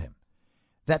around him,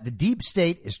 that the deep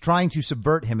state is trying to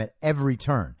subvert him at every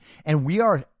turn. And we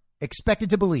are expected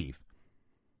to believe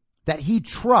that he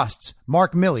trusts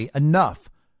Mark Milley enough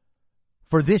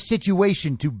for this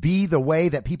situation to be the way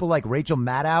that people like Rachel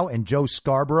Maddow and Joe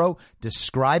Scarborough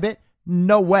describe it.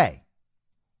 No way.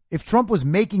 If Trump was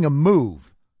making a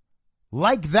move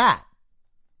like that,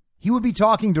 he would be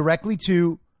talking directly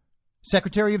to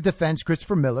Secretary of Defense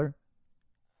Christopher Miller,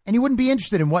 and he wouldn't be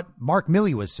interested in what Mark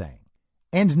Milley was saying.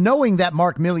 And knowing that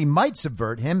Mark Milley might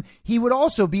subvert him, he would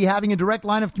also be having a direct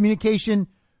line of communication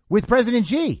with President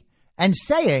Xi and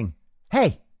saying,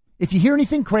 hey, if you hear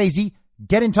anything crazy,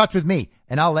 get in touch with me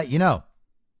and I'll let you know.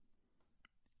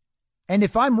 And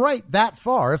if I'm right that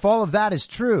far, if all of that is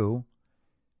true,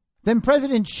 then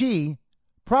President Xi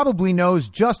probably knows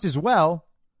just as well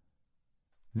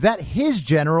that his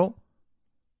general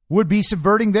would be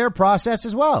subverting their process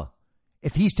as well.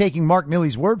 If he's taking Mark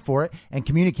Milley's word for it and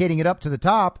communicating it up to the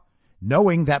top,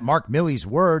 knowing that Mark Milley's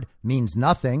word means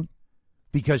nothing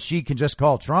because Xi can just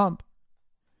call Trump.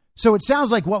 So it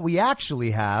sounds like what we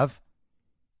actually have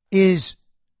is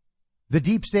the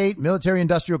deep state, military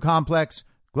industrial complex,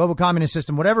 global communist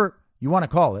system, whatever you want to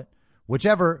call it,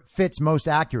 whichever fits most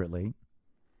accurately,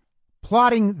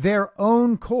 plotting their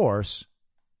own course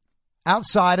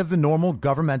outside of the normal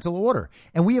governmental order.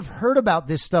 And we have heard about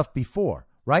this stuff before,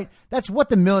 right? That's what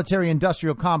the military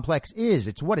industrial complex is.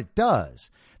 It's what it does.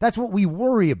 That's what we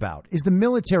worry about, is the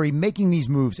military making these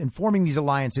moves and forming these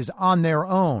alliances on their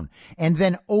own and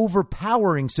then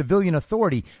overpowering civilian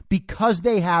authority because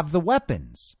they have the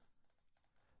weapons.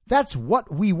 That's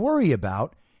what we worry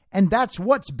about, and that's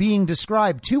what's being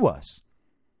described to us.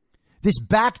 This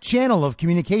back channel of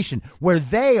communication where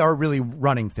they are really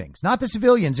running things, not the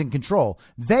civilians in control.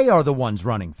 They are the ones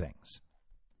running things.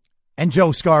 And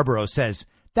Joe Scarborough says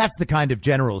that's the kind of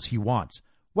generals he wants.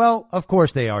 Well, of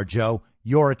course they are, Joe.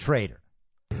 You're a traitor.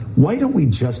 Why don't we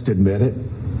just admit it?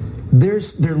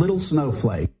 There's their little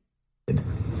snowflake.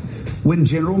 When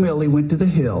General Milley went to the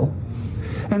Hill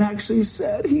and actually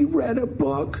said he read a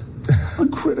book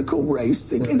on critical race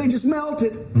thinking. They just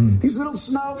melted. These little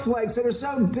snowflakes that are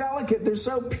so delicate, they're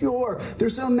so pure, they're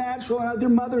so natural, and their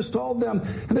mothers told them,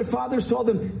 and their fathers told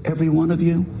them, every one of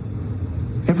you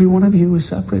is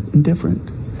separate and different.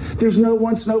 There's no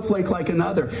one snowflake like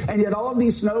another. And yet all of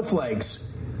these snowflakes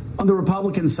on the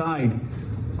Republican side,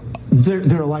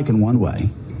 they're alike in one way.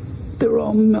 They're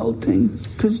all melting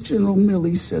because General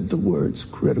Milley said the words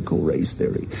critical race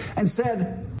theory and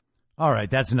said... All right,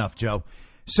 that's enough, Joe.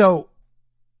 So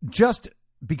just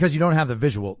because you don't have the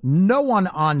visual, no one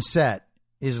on set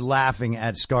is laughing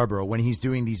at Scarborough when he's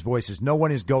doing these voices. No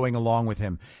one is going along with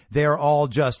him. They're all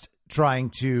just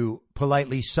trying to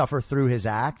politely suffer through his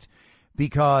act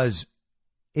because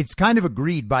it's kind of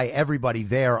agreed by everybody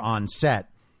there on set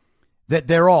that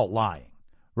they're all lying.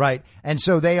 Right. And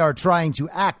so they are trying to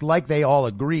act like they all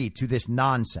agree to this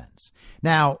nonsense.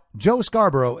 Now, Joe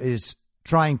Scarborough is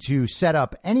trying to set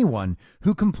up anyone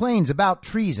who complains about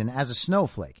treason as a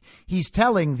snowflake. He's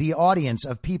telling the audience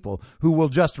of people who will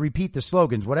just repeat the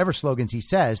slogans, whatever slogans he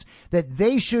says, that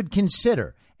they should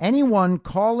consider anyone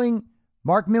calling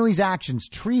Mark Milley's actions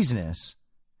treasonous.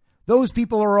 Those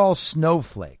people are all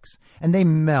snowflakes and they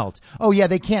melt. Oh, yeah,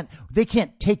 they can't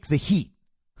take the heat.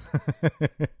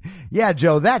 Yeah,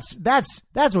 Joe, that's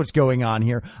what's going on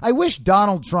here. I wish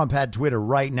Donald Trump had Twitter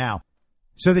right now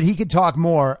so that he could talk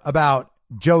more about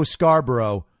Joe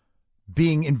Scarborough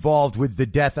being involved with the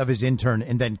death of his intern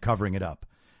and then covering it up.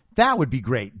 That would be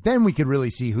great. Then we could really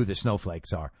see who the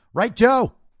snowflakes are. Right,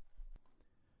 Joe?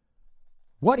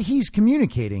 What he's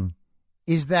communicating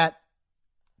is that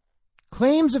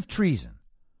claims of treason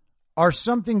are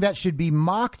something that should be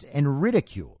mocked and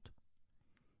ridiculed,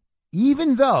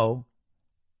 even though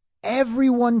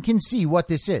everyone can see what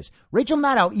this is. Rachel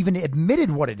Maddow even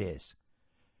admitted what it is.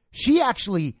 She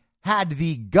actually had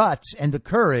the guts and the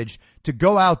courage to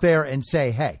go out there and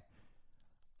say, hey,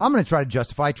 I'm going to try to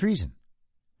justify treason.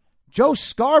 Joe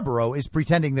Scarborough is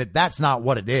pretending that that's not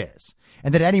what it is,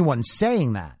 and that anyone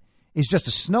saying that is just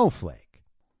a snowflake.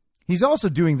 He's also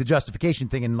doing the justification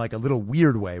thing in like a little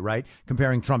weird way, right?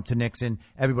 Comparing Trump to Nixon.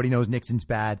 Everybody knows Nixon's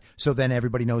bad, so then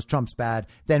everybody knows Trump's bad.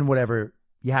 Then whatever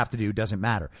you have to do doesn't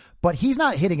matter. But he's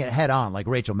not hitting it head on like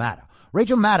Rachel Maddow.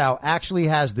 Rachel Maddow actually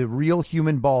has the real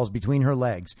human balls between her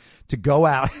legs to go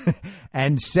out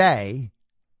and say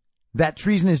that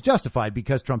treason is justified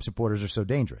because Trump supporters are so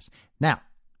dangerous. Now,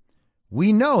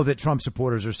 we know that Trump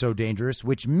supporters are so dangerous,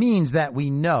 which means that we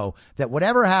know that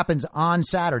whatever happens on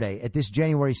Saturday at this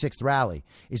January 6th rally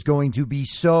is going to be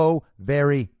so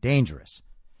very dangerous.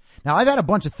 Now, I've had a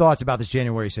bunch of thoughts about this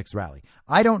January 6th rally.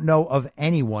 I don't know of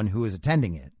anyone who is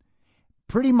attending it.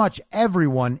 Pretty much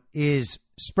everyone is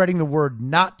spreading the word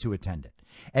not to attend it.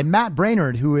 And Matt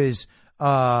Braynard, who is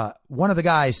one of the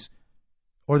guys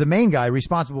or the main guy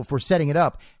responsible for setting it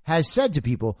up, has said to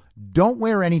people, don't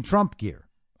wear any Trump gear.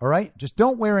 All right. Just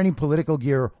don't wear any political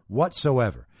gear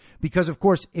whatsoever. Because, of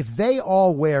course, if they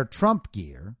all wear Trump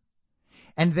gear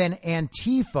and then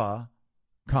Antifa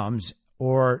comes,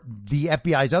 or the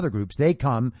FBI's other groups, they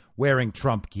come wearing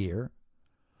Trump gear,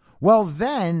 well,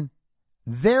 then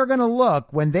they're going to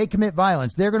look, when they commit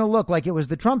violence, they're going to look like it was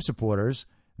the Trump supporters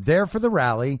there for the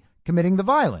rally committing the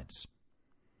violence.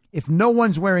 If no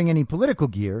one's wearing any political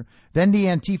gear, then the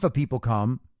Antifa people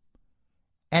come,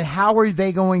 and how are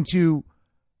they going to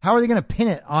pin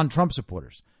it on Trump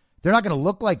supporters? They're not going to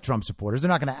look like Trump supporters. They're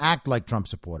not going to act like Trump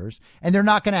supporters. And they're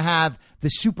not going to have the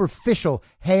superficial,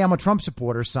 hey, I'm a Trump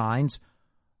supporter signs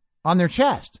on their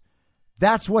chest.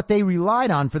 That's what they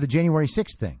relied on for the January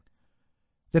 6th thing.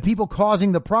 The people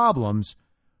causing the problems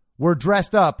were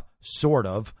dressed up, sort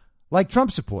of, like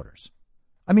Trump supporters.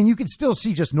 I mean, you could still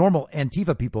see just normal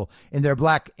Antifa people in their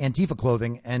black Antifa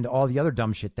clothing and all the other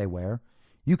dumb shit they wear.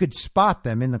 You could spot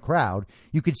them in the crowd.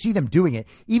 You could see them doing it.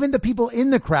 Even the people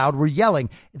in the crowd were yelling,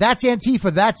 that's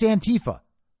Antifa,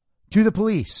 to the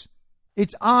police.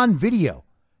 It's on video.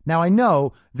 Now, I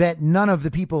know that none of the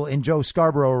people in Joe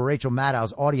Scarborough or Rachel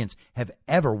Maddow's audience have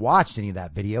ever watched any of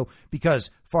that video,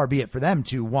 because far be it for them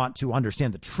to want to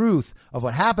understand the truth of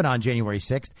what happened on January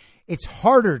 6th. It's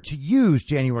harder to use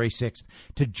January 6th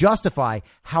to justify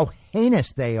how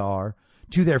heinous they are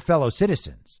to their fellow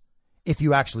citizens if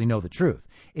you actually know the truth.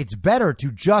 It's better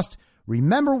to just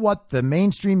remember what the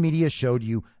mainstream media showed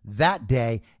you that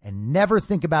day and never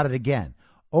think about it again.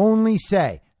 Only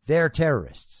say they're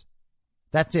terrorists.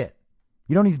 That's it.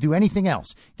 You don't need to do anything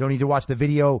else. You don't need to watch the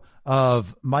video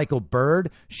of Michael Byrd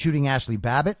shooting Ashley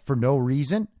Babbitt for no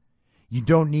reason. You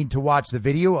don't need to watch the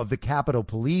video of the Capitol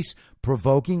Police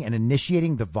provoking and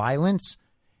initiating the violence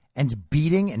and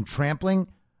beating and trampling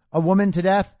a woman to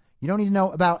death. You don't need to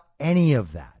know about any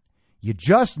of that. You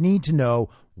just need to know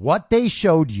what they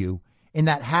showed you in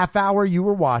that half hour you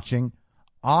were watching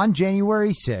on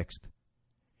January 6th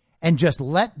and just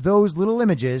let those little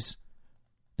images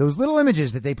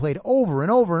that they played over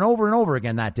and over and over and over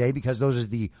again that day, because those are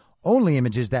the only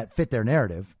images that fit their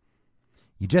narrative.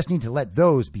 You just need to let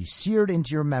those be seared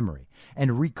into your memory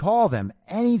and recall them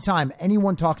anytime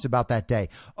anyone talks about that day.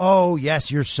 Oh,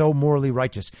 yes, you're so morally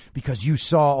righteous because you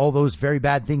saw all those very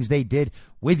bad things they did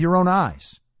with your own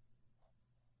eyes.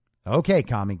 Okay,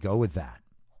 commie, go with that.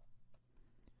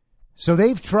 So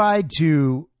they've tried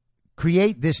to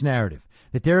create this narrative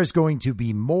that there is going to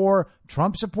be more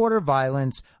Trump supporter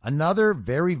violence, another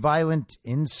very violent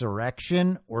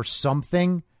insurrection or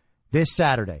something this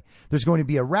Saturday. There's going to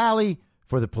be a rally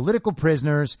for the political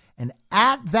prisoners, and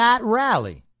at that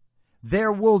rally,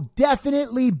 there will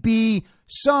definitely be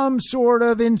some sort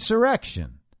of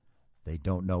insurrection. They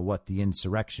don't know what the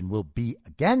insurrection will be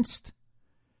against.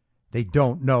 They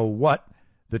don't know what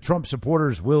the Trump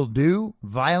supporters will do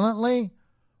violently.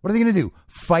 What are they going to do?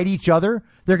 Fight each other?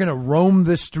 They're going to roam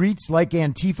the streets like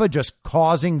Antifa, just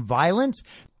causing violence?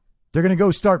 They're going to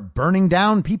go start burning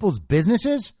down people's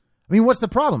businesses? I mean, what's the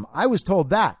problem? I was told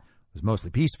that it was mostly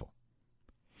peaceful.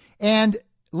 And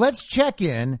let's check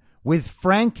in with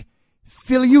Frank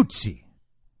Figliuzzi,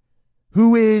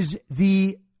 who is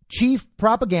the chief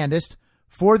propagandist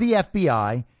for the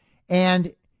FBI.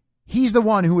 And he's the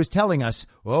one who is telling us,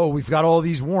 oh, we've got all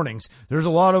these warnings. There's a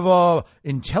lot of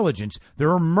intelligence. There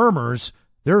are murmurs.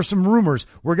 There are some rumors.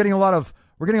 We're getting a lot of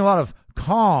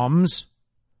comms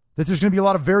that there's going to be a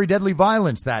lot of very deadly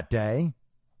violence that day.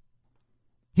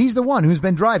 He's the one who's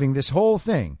been driving this whole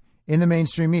thing in the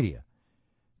mainstream media.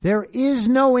 There is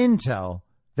no intel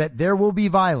that there will be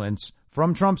violence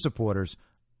from Trump supporters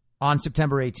on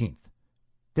September 18th.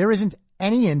 There isn't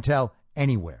any intel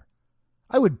anywhere.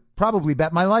 I would probably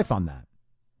bet my life on that.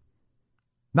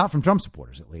 Not from Trump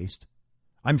supporters, at least.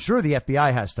 I'm sure the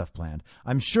FBI has stuff planned.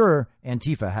 I'm sure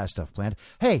Antifa has stuff planned.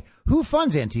 Hey, who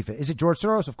funds Antifa? Is it George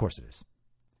Soros? Of course it is.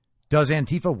 Does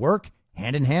Antifa work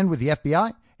hand in hand with the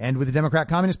FBI and with the Democrat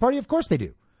Communist Party? Of course they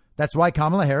do. That's why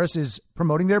Kamala Harris is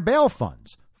promoting their bail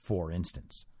funds, for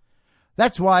instance.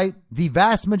 That's why the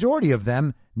vast majority of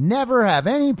them never have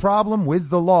any problem with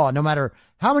the law, no matter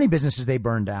how many businesses they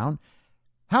burn down,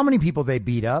 how many people they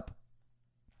beat up.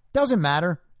 Doesn't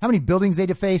matter how many buildings they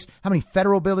deface, how many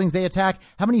federal buildings they attack,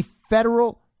 how many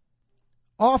federal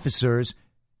officers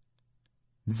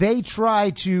they try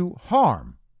to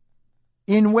harm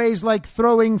in ways like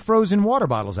throwing frozen water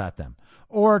bottles at them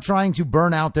or trying to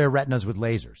burn out their retinas with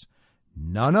lasers.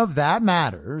 None of that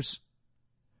matters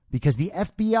because the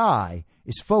FBI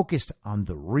is focused on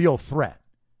the real threat.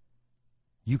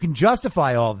 You can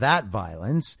justify all that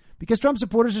violence because Trump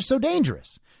supporters are so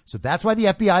dangerous. So that's why the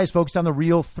FBI is focused on the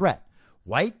real threat.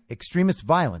 White extremist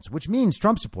violence, which means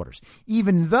Trump supporters,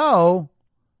 even though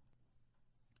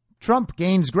Trump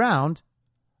gains ground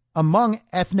among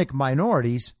ethnic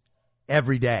minorities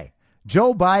every day.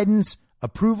 Joe Biden's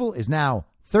approval is now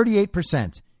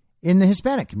 38% in the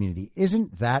Hispanic community.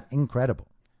 Isn't that incredible?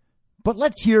 But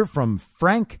let's hear from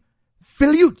Frank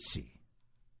Figliuzzi.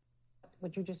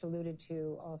 What you just alluded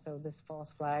to, also this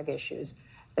false flag issues,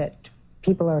 that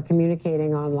people are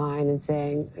communicating online and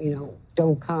saying,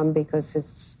 don't come because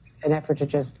it's an effort to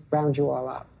just round you all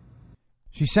up.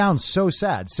 She sounds so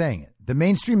sad saying it. The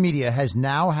mainstream media has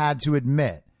now had to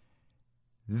admit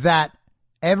that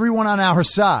everyone on our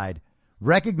side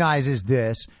recognizes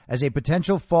this as a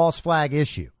potential false flag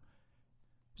issue.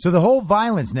 So the whole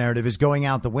violence narrative is going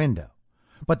out the window.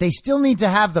 But they still need to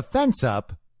have the fence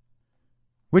up,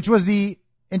 which was the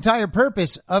entire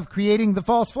purpose of creating the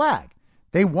false flag.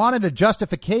 They wanted a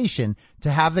justification to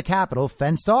have the Capitol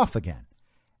fenced off again.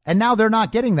 And now they're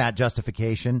not getting that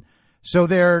justification. So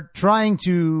they're trying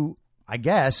to, I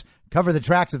guess, cover the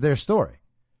tracks of their story.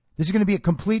 This is going to be a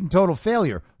complete and total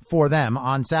failure for them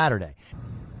on Saturday.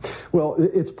 Well,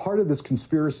 it's part of this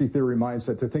conspiracy theory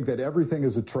mindset to think that everything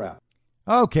is a trap.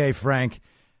 Okay, Frank.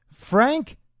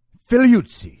 Frank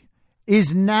Figliuzzi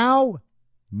is now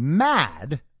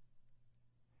mad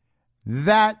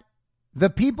that the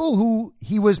people who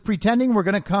he was pretending were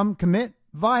going to come commit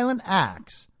violent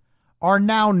acts are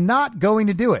now not going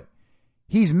to do it.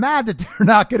 He's mad that they're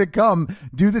not going to come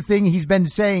do the thing he's been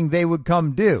saying they would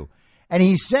come do. And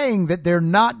he's saying that they're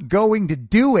not going to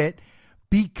do it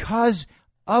because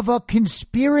of a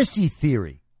conspiracy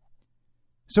theory.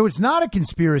 So it's not a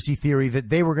conspiracy theory that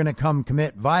they were going to come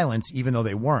commit violence, even though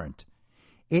they weren't.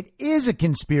 It is a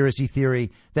conspiracy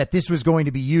theory that this was going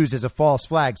to be used as a false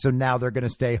flag, so now they're going to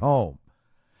stay home.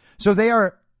 So they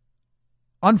are,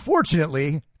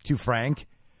 unfortunately, to Frank,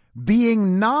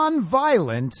 being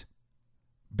nonviolent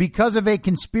because of a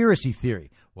conspiracy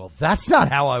theory. Well, that's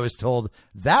not how I was told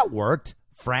that worked,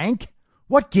 Frank.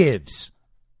 What gives?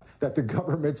 That the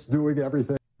government's doing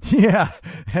everything. Yeah,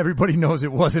 everybody knows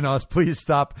it wasn't us. Please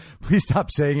stop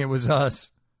saying it was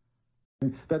us.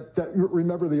 That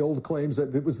remember the old claims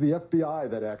that it was the FBI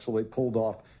that actually pulled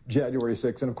off January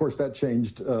 6th. And of course, that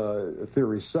changed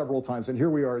theories several times. And here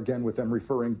we are again with them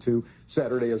referring to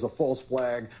Saturday as a false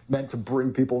flag meant to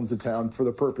bring people into town for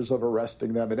the purpose of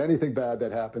arresting them. And anything bad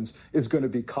that happens is going to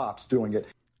be cops doing it.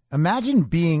 Imagine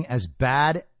being as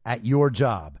bad at your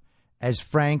job as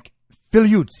Frank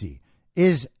Figliuzzi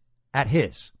is at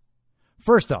his.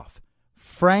 First off,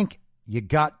 Frank, you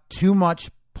got too much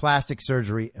plastic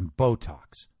surgery and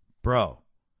Botox. Bro,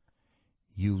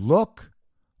 you look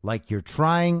like you're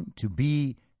trying to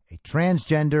be a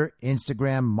transgender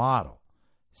Instagram model.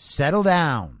 Settle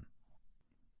down.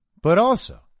 But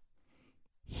also,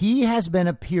 he has been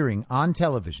appearing on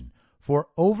television for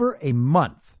over a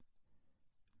month,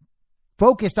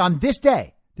 focused on this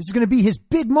day. This is going to be his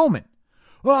big moment.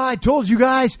 Well, I told you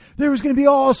guys there was going to be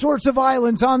all sorts of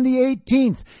violence on the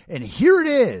 18th, and here it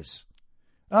is.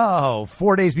 Oh,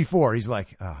 4 days before, he's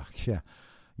like, oh,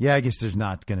 yeah, I guess there's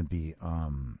not going to be,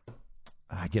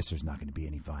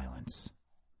 any violence.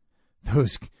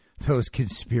 Those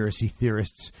conspiracy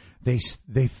theorists, they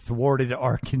thwarted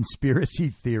our conspiracy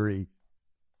theory.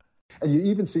 And you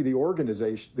even see the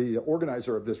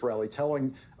organizer of this rally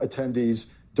telling attendees,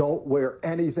 don't wear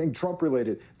anything Trump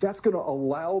related. That's going to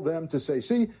allow them to say,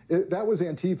 see, that was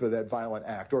Antifa, that violent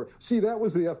act, or see, that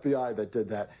was the FBI that did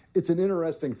that. It's an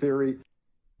interesting theory.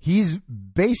 He's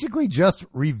basically just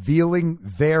revealing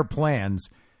their plans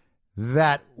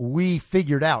that we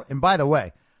figured out. And by the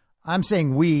way, I'm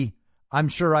saying we, I'm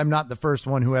sure I'm not the first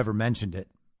one who ever mentioned it.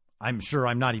 I'm sure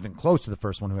I'm not even close to the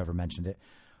first one who ever mentioned it.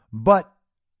 But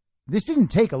this didn't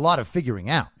take a lot of figuring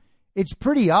out. It's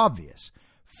pretty obvious.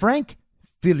 Frank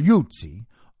Figliuzzi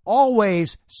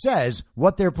always says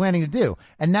what they're planning to do.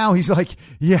 And now he's like,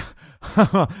 yeah,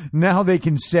 now they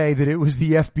can say that it was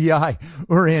the FBI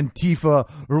or Antifa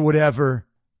or whatever.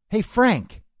 Hey,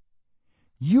 Frank,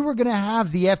 you were going to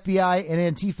have the FBI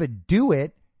and Antifa do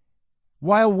it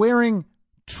while wearing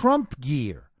Trump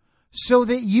gear so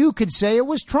that you could say it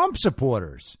was Trump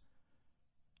supporters.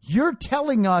 You're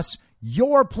telling us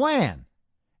your plan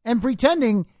and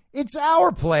pretending it's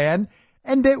our plan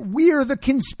and that we're the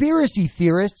conspiracy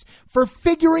theorists for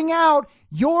figuring out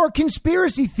your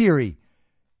conspiracy theory.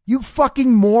 You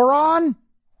fucking moron.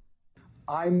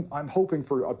 I'm hoping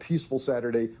for a peaceful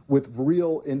Saturday with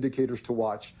real indicators to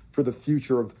watch for the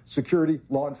future of security,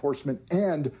 law enforcement,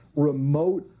 and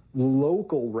remote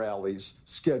local rallies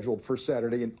scheduled for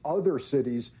Saturday in other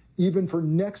cities, even for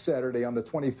next Saturday on the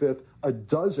 25th, a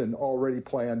dozen already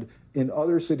planned in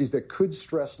other cities that could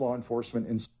stress law enforcement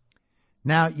in.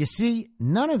 Now, you see,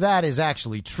 none of that is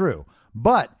actually true,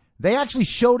 but they actually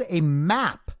showed a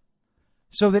map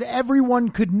so that everyone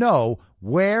could know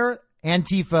where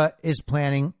Antifa is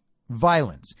planning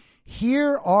violence.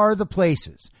 Here are the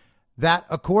places that,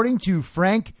 according to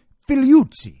Frank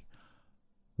Figliuzzi,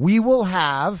 we will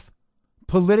have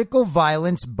political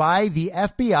violence by the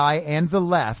FBI and the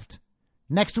left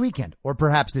next weekend, or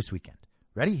perhaps this weekend.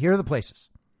 Ready? Here are the places.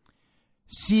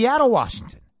 Seattle,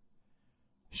 Washington.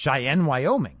 Cheyenne,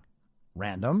 Wyoming,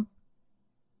 random.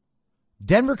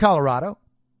 Denver, Colorado,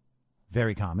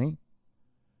 very commie.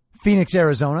 Phoenix,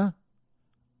 Arizona.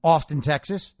 Austin,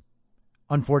 Texas,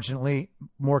 unfortunately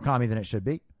more commie than it should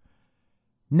be.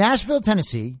 Nashville,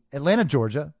 Tennessee, Atlanta,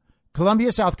 Georgia,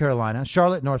 Columbia, South Carolina,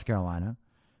 Charlotte, North Carolina,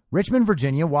 Richmond,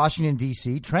 Virginia, Washington,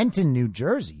 D.C., Trenton, New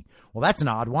Jersey. Well, that's an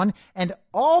odd one. And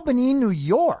Albany, New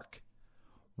York.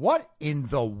 What in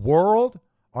the world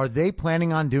are they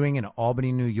planning on doing in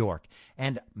Albany, New York?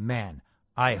 And man,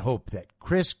 I hope that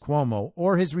Chris Cuomo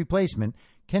or his replacement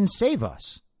can save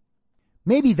us.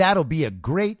 Maybe that'll be a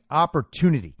great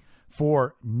opportunity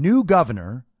for new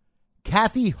governor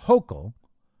Kathy Hochul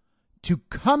to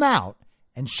come out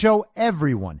and show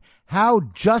everyone how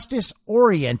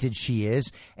justice-oriented she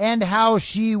is and how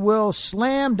she will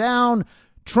slam down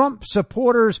Trump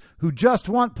supporters who just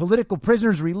want political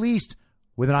prisoners released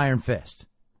with an iron fist.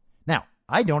 Now,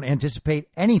 I don't anticipate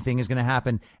anything is going to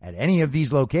happen at any of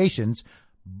these locations,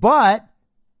 but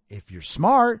if you're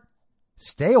smart,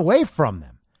 stay away from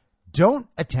them. Don't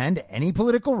attend any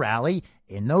political rally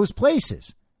in those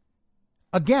places.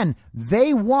 Again,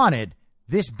 they wanted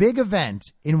this big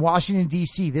event in Washington,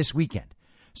 D.C. this weekend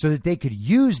so that they could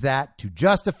use that to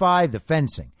justify the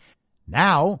fencing.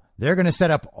 Now they're going to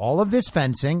set up all of this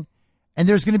fencing and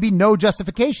there's going to be no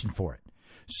justification for it.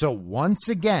 So once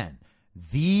again,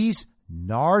 these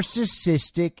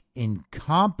narcissistic,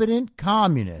 incompetent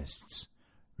communists.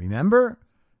 Remember,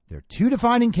 there are two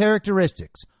defining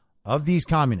characteristics of these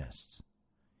communists: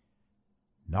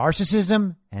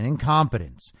 narcissism and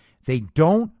incompetence. They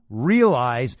don't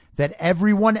realize that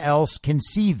everyone else can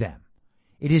see them.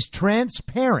 It is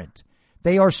transparent.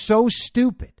 They are so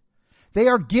stupid. They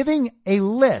are giving a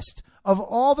list of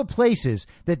all the places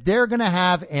that they're going to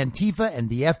have Antifa and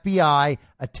the FBI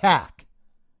attack.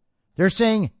 They're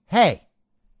saying, hey,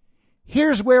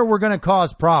 here's where we're going to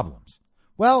cause problems.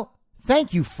 Well,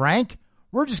 thank you, Frank.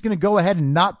 We're just going to go ahead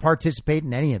and not participate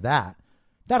in any of that.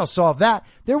 That'll solve that.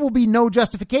 There will be no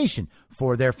justification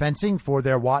for their fencing, for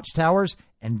their watchtowers,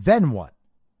 and then what?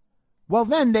 Well,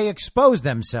 then they expose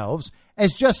themselves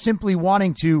as just simply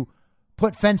wanting to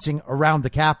put fencing around the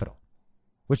Capitol,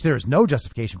 which there is no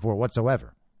justification for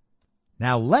whatsoever.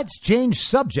 Now, let's change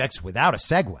subjects without a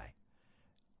segue.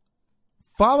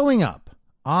 Following up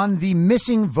on the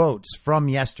missing votes from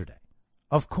yesterday,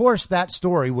 of course, that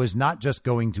story was not just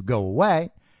going to go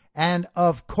away. And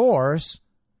of course,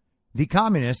 the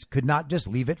communists could not just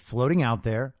leave it floating out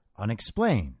there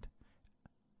unexplained.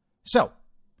 So,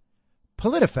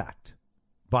 PolitiFact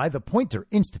by the Poynter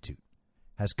Institute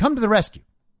has come to the rescue,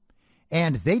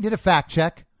 and they did a fact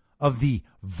check of the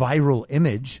viral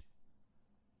image.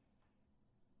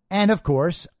 And of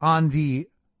course, on the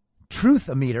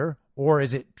truthometer, or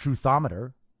is it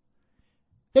truthometer,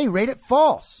 they rate it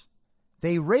false.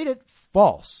 They rate it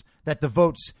false that the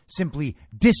votes simply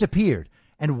disappeared.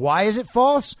 And why is it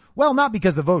false? Well, not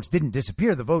because the votes didn't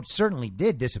disappear. The votes certainly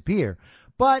did disappear.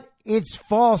 But it's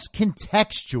false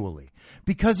contextually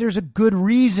because there's a good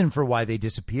reason for why they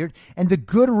disappeared. And the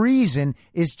good reason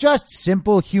is just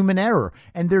simple human error.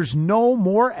 And there's no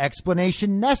more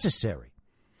explanation necessary.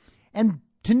 And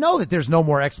to know that there's no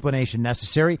more explanation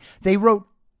necessary, they wrote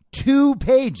 2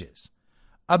 pages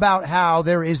about how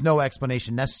there is no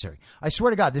explanation necessary. I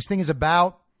swear to God, this thing is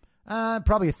about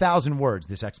probably 1,000 words,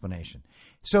 this explanation.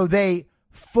 So they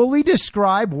fully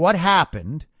describe what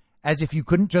happened as if you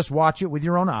couldn't just watch it with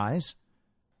your own eyes.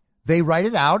 They write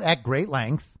it out at great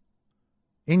length,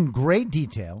 in great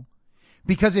detail,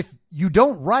 because if you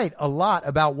don't write a lot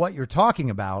about what you're talking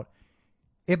about,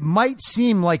 it might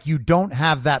seem like you don't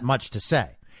have that much to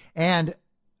say. And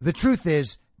the truth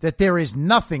is that there is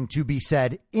nothing to be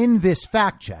said in this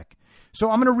fact check. So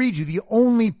I'm going to read you the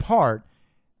only part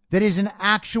that is an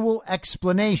actual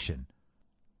explanation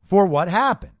for what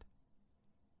happened.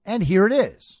 And here it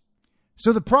is.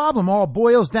 So the problem all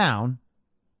boils down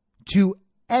to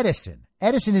Edison.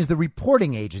 Edison is the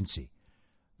reporting agency.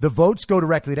 The votes go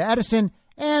directly to Edison,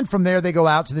 and from there they go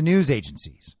out to the news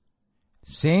agencies.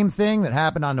 Same thing that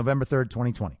happened on November 3rd,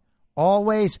 2020.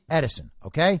 Always Edison,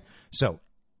 okay? So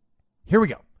here we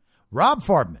go. Rob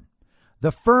Farbman,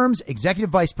 the firm's executive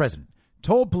vice president,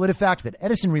 told PolitiFact that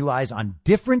Edison relies on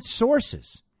different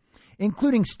sources,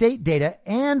 including state data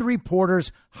and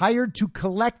reporters hired to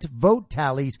collect vote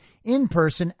tallies in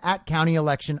person at county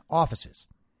election offices.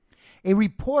 A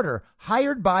reporter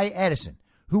hired by Edison,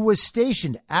 who was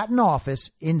stationed at an office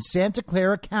in Santa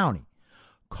Clara County,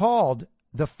 called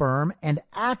the firm and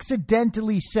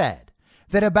accidentally said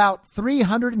that about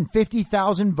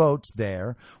 350,000 votes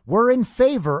there were in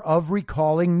favor of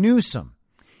recalling Newsom.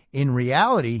 In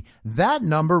reality, that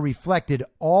number reflected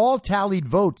all tallied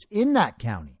votes in that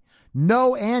county,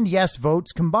 no and yes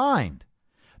votes combined.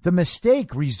 The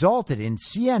mistake resulted in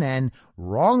CNN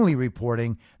wrongly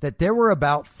reporting that there were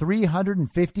about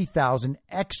 350,000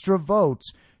 extra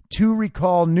votes to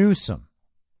recall Newsom.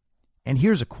 And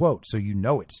here's a quote so you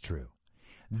know it's true.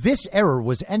 This error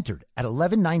was entered at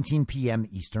 11:19 p.m.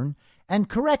 Eastern and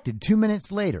corrected 2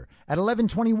 minutes later at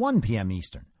 11:21 p.m.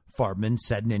 Eastern, Farbman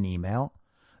said in an email.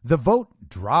 The vote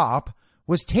drop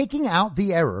was taking out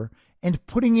the error and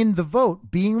putting in the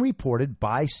vote being reported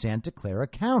by Santa Clara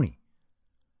County.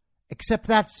 Except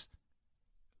that's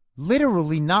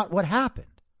literally not what happened.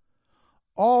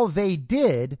 All they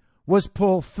did was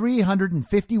pull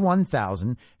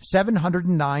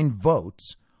 351,709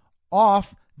 votes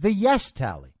off the yes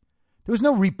tally. There was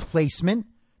no replacement.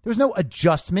 There was no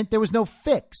adjustment. There was no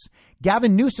fix.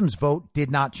 Gavin Newsom's vote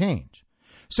did not change.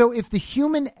 So if the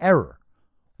human error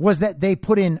was that they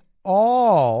put in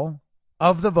all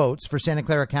of the votes for Santa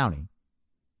Clara County,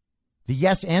 the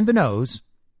yes and the no's,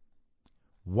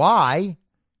 why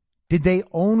did they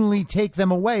only take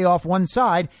them away off one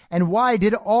side? And why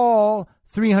did all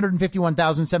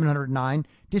 351,709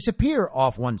 disappear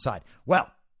off one side?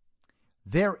 Well,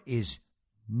 there is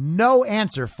no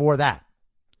answer for that.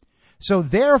 So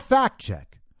their fact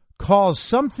check calls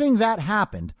something that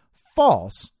happened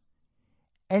false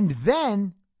and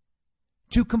then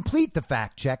to complete the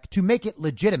fact check, to make it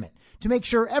legitimate, to make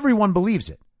sure everyone believes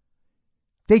it.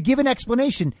 They give an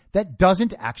explanation that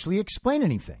doesn't actually explain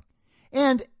anything.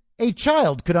 And a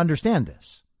child could understand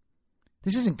this.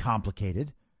 This isn't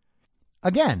complicated.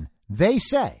 Again, they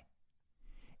say,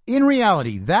 in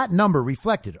reality, that number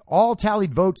reflected all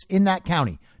tallied votes in that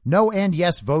county, no and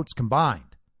yes votes combined.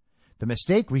 The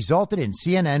mistake resulted in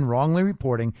CNN wrongly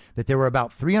reporting that there were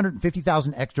about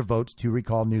 350,000 extra votes to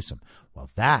recall Newsom.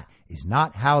 Well, that is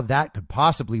not how that could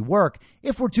possibly work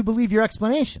if we're to believe your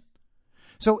explanation.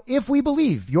 So if we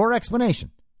believe your explanation,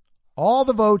 all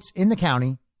the votes in the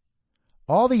county,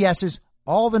 all the yeses,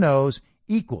 all the nos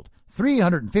equaled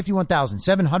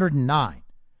 351,709.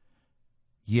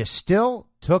 You still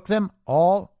took them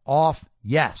all off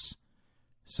yes.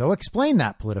 So explain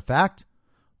that, PolitiFact.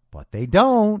 But they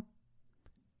don't.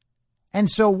 And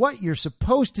so what you're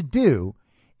supposed to do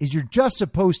is you're just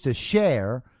supposed to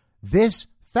share this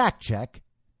fact check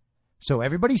so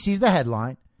everybody sees the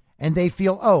headline and they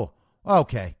feel, oh,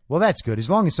 okay, well, that's good. As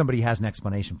long as somebody has an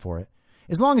explanation for it.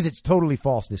 As long as it's totally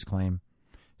false, this claim.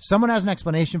 Someone has an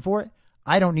explanation for it.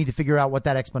 I don't need to figure out what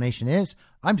that explanation is.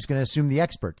 I'm just going to assume the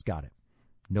experts got it.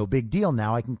 No big deal.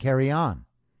 Now I can carry on.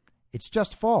 It's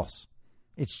just false.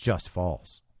 It's just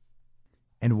false.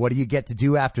 And what do you get to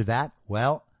do after that?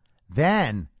 Well,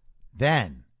 then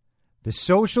the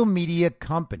social media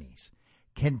companies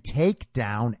can take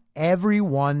down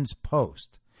everyone's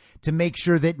post to make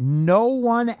sure that no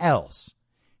one else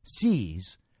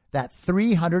sees that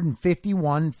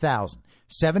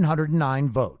 351,709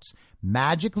 votes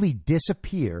magically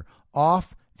disappear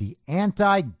off the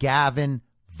anti-Gavin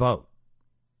vote.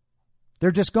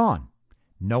 They're just gone.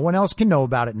 No one else can know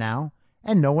about it now,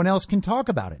 and no one else can talk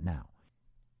about it now.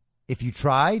 If you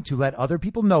try to let other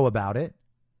people know about it,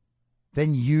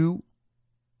 then you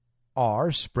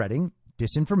are spreading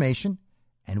disinformation,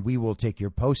 and we will take your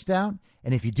post down.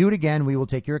 And if you do it again, we will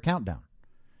take your account down.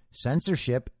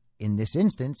 Censorship in this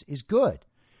instance is good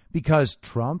because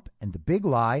Trump and the big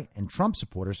lie and Trump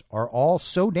supporters are all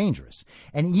so dangerous.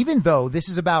 And even though this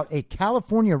is about a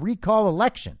California recall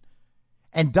election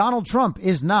and Donald Trump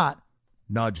is not,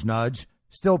 nudge, nudge,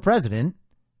 still president,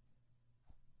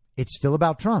 it's still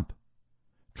about Trump.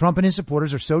 Trump and his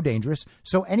supporters are so dangerous,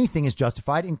 so anything is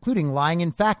justified, including lying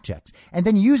in fact checks, and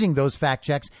then using those fact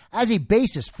checks as a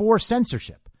basis for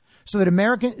censorship, so that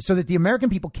the American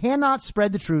people cannot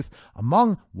spread the truth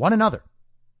among one another.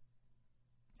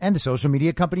 And the social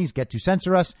media companies get to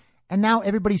censor us, and now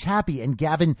everybody's happy, and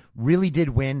Gavin really did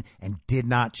win and did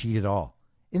not cheat at all.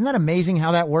 Isn't that amazing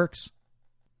how that works?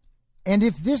 And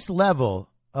if this level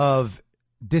of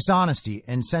dishonesty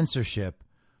and censorship,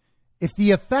 if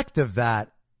the effect of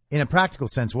that in a practical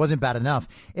sense wasn't bad enough,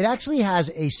 it actually has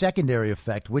a secondary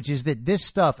effect, which is that this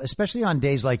stuff, especially on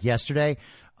days like yesterday,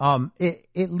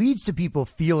 it leads to people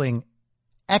feeling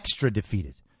extra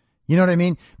defeated. You know what I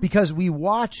mean? Because we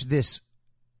watch this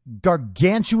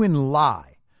gargantuan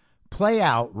lie play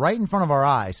out right in front of our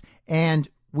eyes, and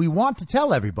we want to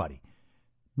tell everybody,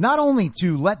 not only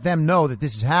to let them know that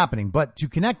this is happening, but to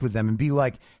connect with them and be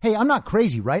like, hey, I'm not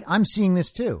crazy, right? I'm seeing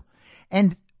this too.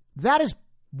 And that is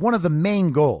one of the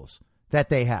main goals that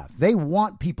they have. They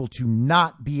want people to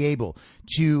not be able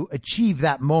to achieve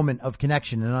that moment of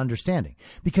connection and understanding,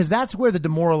 because that's where the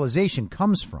demoralization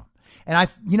comes from. And I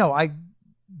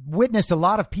witnessed a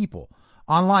lot of people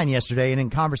online yesterday and in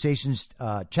conversations,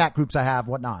 chat groups I have,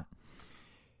 whatnot.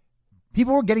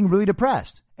 People were getting really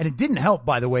depressed. And it didn't help,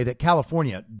 by the way, that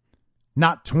California,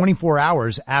 not 24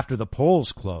 hours after the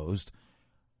polls closed,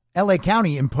 LA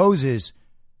County imposes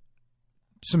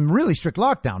some really strict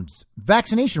lockdowns,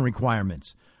 vaccination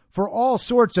requirements for all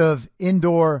sorts of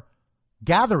indoor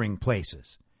gathering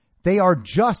places. They are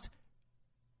just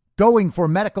going for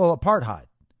medical apartheid.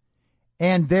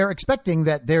 And they're expecting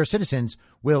that their citizens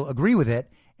will agree with it.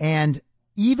 And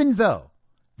even though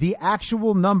the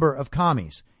actual number of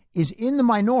commies is in the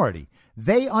minority,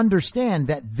 they understand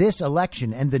that this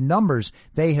election and the numbers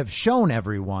they have shown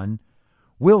everyone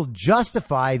will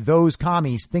justify those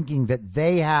commies thinking that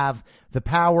they have the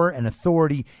power and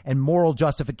authority and moral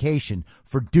justification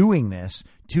for doing this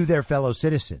to their fellow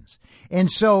citizens.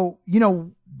 And so,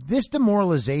 this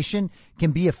demoralization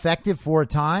can be effective for a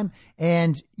time,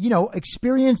 and,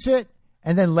 experience it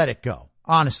and then let it go,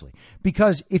 honestly.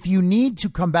 Because if you need to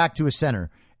come back to a center,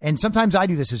 and sometimes I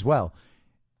do this as well,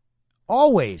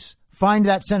 always find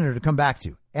that senator to come back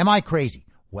to. Am I crazy?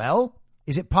 Well,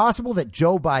 is it possible that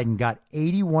Joe Biden got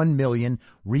 81 million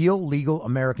real legal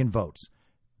American votes?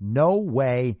 No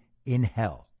way in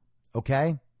hell.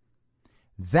 Okay?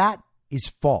 That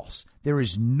is false. There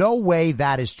is no way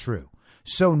that is true.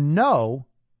 So no,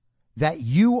 that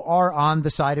you are on the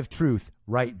side of truth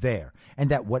right there, and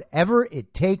that whatever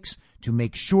it takes to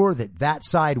make sure that that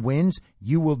side wins,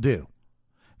 you will do.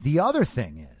 The other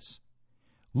thing is,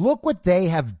 look what they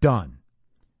have done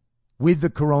with the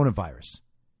coronavirus,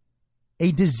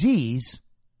 a disease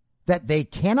that they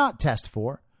cannot test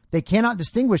for. They cannot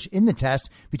distinguish in the test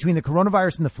between the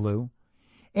coronavirus and the flu.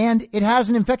 And it has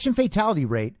an infection fatality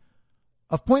rate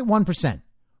of 0.1%.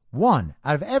 1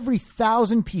 out of every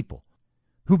 1,000 people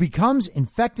who becomes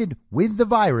infected with the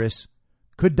virus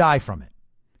could die from it.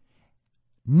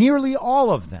 Nearly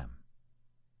all of them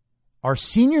are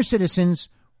senior citizens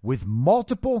with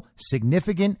multiple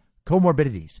significant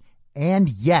comorbidities. And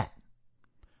yet,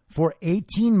 for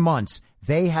 18 months,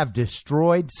 they have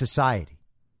destroyed society.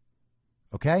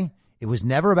 Okay? It was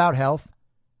never about health.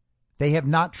 They have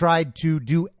not tried to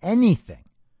do anything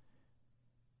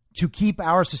to keep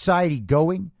our society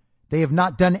going. They have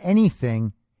not done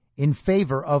anything in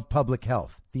favor of public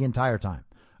health the entire time.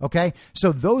 Okay?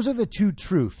 So those are the two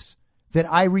truths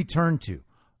that I return to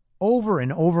over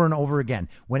and over and over again.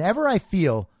 Whenever I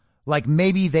feel like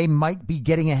maybe they might be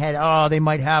getting ahead. Oh, they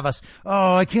might have us.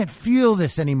 Oh, I can't feel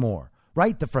this anymore.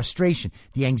 Right? The frustration,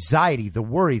 the anxiety, the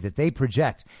worry that they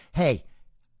project. Hey,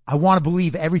 I want to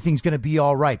believe everything's going to be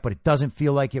all right, but it doesn't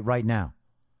feel like it right now.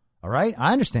 All right?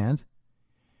 I understand.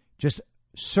 Just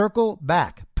circle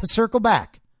back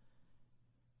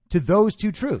to those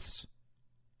two truths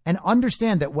and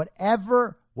understand that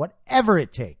whatever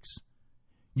it takes,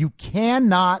 you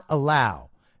cannot allow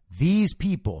these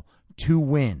people to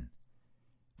win.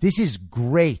 This is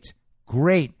great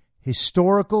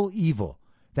historical evil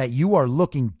that you are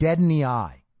looking dead in the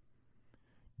eye.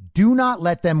 Do not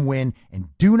let them win,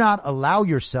 and do not allow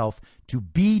yourself to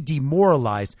be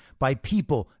demoralized by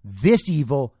people this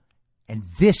evil and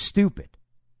this stupid.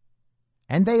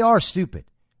 And they are stupid.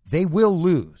 They will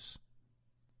lose.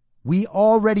 We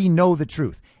already know the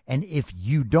truth. And if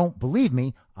you don't believe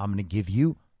me, I'm going to give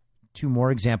you 2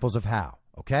 more examples of how.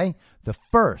 Okay? The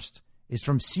first is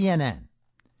from CNN.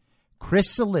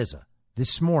 Chris Cillizza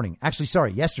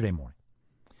yesterday morning.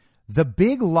 The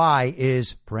big lie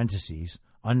is, parentheses,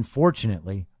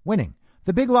 unfortunately, winning.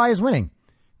 The big lie is winning.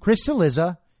 Chris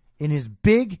Cillizza, in his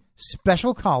big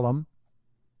special column,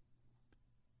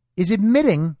 is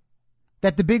admitting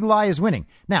that the big lie is winning.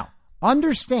 Now,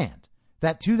 understand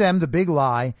that to them, the big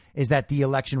lie is that the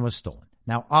election was stolen.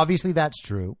 Now, obviously, that's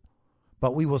true,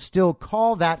 but we will still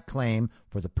call that claim,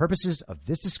 for the purposes of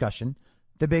this discussion,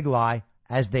 the big lie,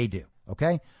 as they do.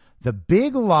 Okay? The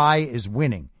big lie is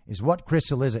winning, is what Chris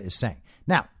Cillizza is saying.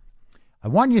 Now, I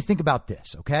want you to think about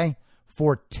this, okay?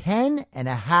 For 10 and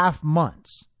a half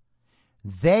months,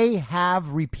 they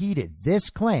have repeated this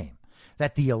claim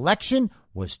that the election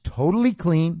was totally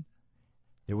clean,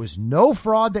 there was no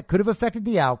fraud that could have affected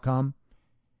the outcome,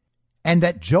 and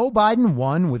that Joe Biden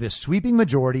won with a sweeping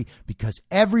majority because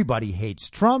everybody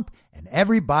hates Trump and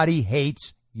everybody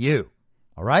hates you.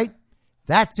 All right?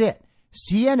 That's it.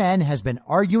 CNN has been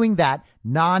arguing that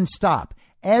nonstop.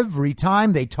 Every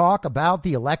time they talk about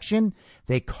the election,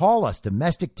 they call us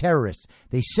domestic terrorists.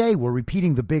 They say we're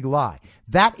repeating the big lie.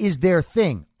 That is their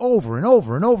thing over and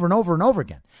over and over and over and over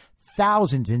again.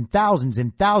 Thousands and thousands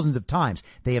and thousands of times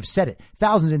they have said it.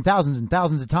 Thousands and thousands and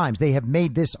thousands of times they have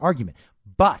made this argument.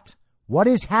 But what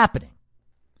is happening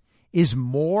is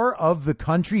more of the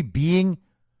country being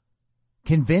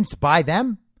convinced by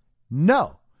them?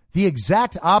 No. The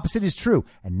exact opposite is true.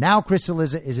 And now Chris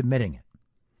Cillizza is admitting it.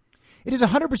 It is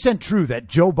 100% true that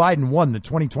Joe Biden won the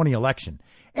 2020 election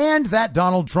and that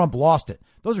Donald Trump lost it.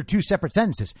 Those are 2 separate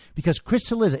sentences because Chris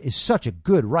Cillizza is such a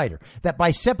good writer that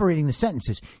by separating the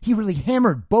sentences, he really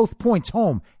hammered both points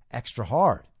home extra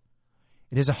hard.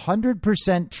 It is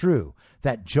 100% true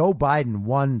that Joe Biden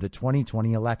won the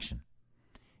 2020 election.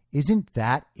 Isn't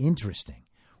that interesting?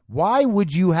 Why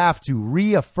would you have to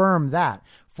reaffirm that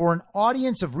for an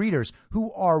audience of readers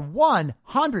who are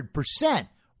 100%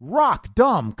 rock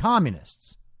dumb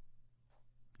communists?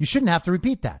 You shouldn't have to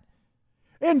repeat that.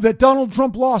 And that Donald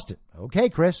Trump lost it. Okay,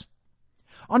 Chris.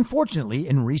 Unfortunately,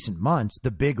 in recent months, the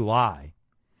big lie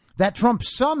that Trump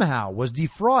somehow was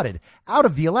defrauded out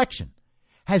of the election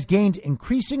has gained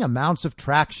increasing amounts of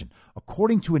traction,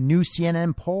 according to a new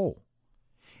CNN poll.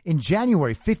 In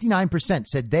January, 59%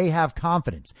 said they have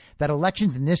confidence that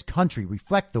elections in this country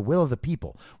reflect the will of the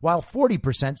people, while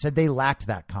 40% said they lacked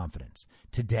that confidence.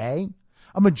 Today,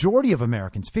 a majority of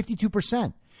Americans,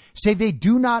 52%, say they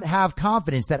do not have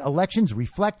confidence that elections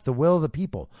reflect the will of the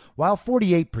people, while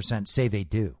 48% say they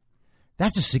do.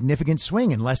 That's a significant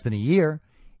swing in less than a year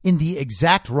in the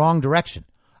exact wrong direction.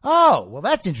 Oh, well,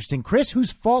 that's interesting, Chris.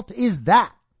 Whose fault is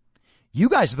that? You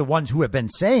guys are the ones who have been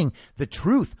saying the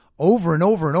truth over and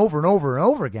over and over and over and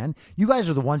over again. You guys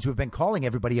are the ones who have been calling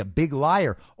everybody a big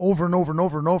liar over and over and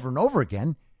over and over and over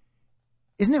again.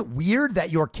 Isn't it weird that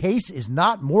your case is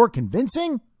not more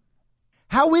convincing?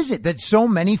 How is it that so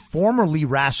many formerly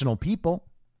rational people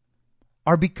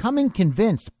are becoming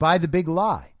convinced by the big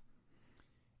lie?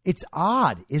 It's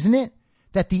odd, isn't it,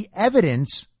 that the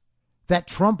evidence that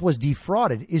Trump was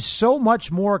defrauded is so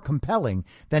much more compelling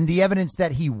than the evidence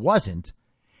that he wasn't,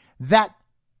 that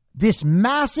this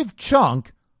massive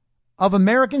chunk of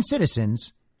American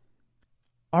citizens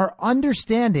are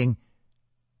understanding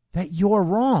that you're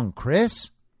wrong,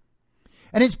 Chris.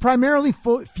 And it's primarily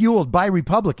fueled by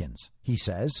Republicans, he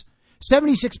says,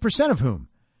 76% of whom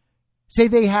say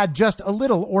they had just a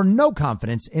little or no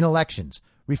confidence in elections,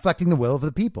 reflecting the will of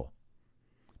the people.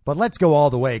 But let's go all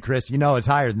the way, Chris. You know it's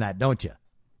higher than that, don't you?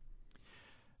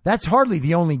 That's hardly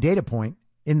the only data point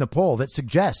in the poll that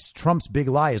suggests Trump's big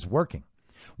lie is working.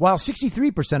 While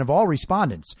 63% of all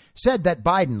respondents said that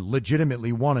Biden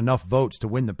legitimately won enough votes to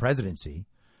win the presidency,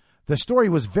 the story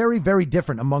was very, very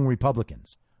different among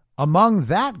Republicans. Among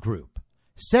that group,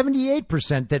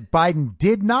 78% that Biden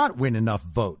did not win enough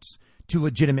votes to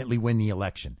legitimately win the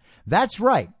election. That's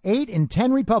right. 8 in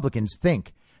 10 Republicans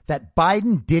think that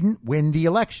Biden didn't win the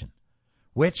election,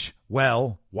 which,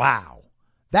 well, wow.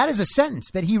 That is a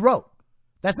sentence that he wrote.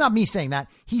 That's not me saying that.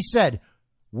 He said,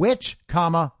 which,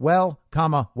 comma, well,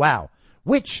 comma, wow.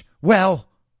 Which, well,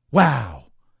 wow.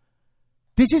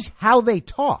 This is how they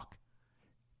talk.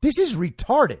 This is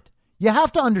retarded. You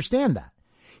have to understand that.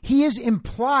 He is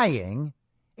implying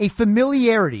a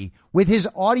familiarity with his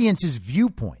audience's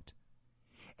viewpoint.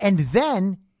 And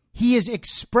then he is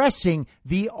expressing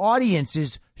the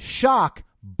audience's shock,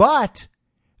 but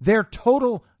their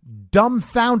total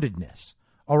dumbfoundedness.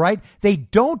 All right. They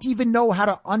don't even know how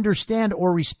to understand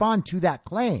or respond to that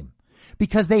claim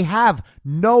because they have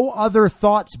no other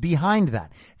thoughts behind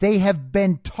that. They have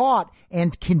been taught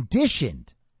and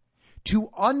conditioned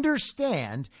to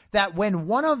understand that when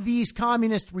one of these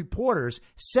communist reporters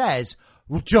says,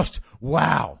 just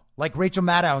wow, like Rachel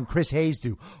Maddow and Chris Hayes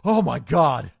do, oh my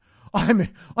God, I'm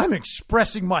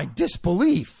expressing my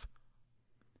disbelief.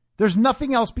 There's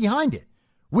nothing else behind it,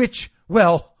 which,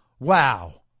 well,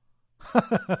 wow.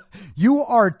 You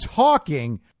are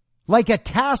talking like a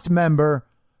cast member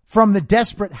from the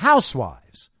Desperate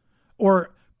Housewives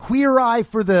or Queer Eye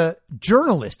for the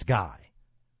Journalist guy.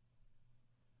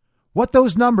 What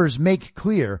those numbers make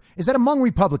clear is that among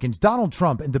Republicans, Donald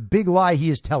Trump and the big lie he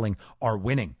is telling are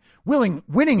winning.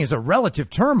 Winning is a relative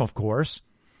term, of course,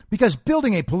 because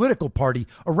building a political party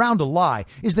around a lie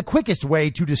is the quickest way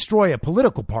to destroy a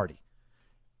political party.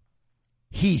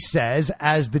 He says,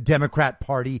 as the Democrat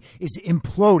Party is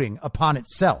imploding upon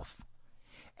itself.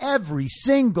 Every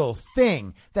single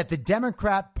thing that the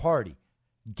Democrat Party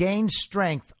gains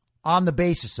strength on the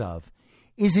basis of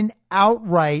is an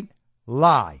outright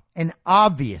lie, an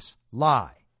obvious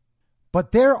lie.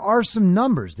 But there are some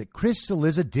numbers that Chris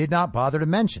Cillizza did not bother to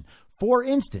mention. For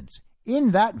instance,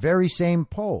 in that very same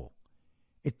poll,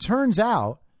 it turns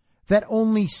out that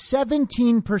only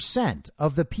 17%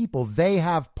 of the people they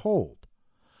have polled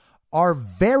are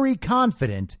very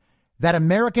confident that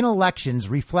American elections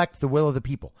reflect the will of the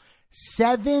people.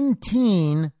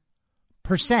 17%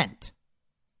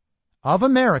 of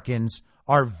Americans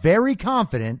are very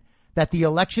confident that the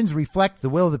elections reflect the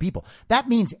will of the people. That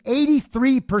means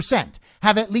 83%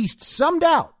 have at least some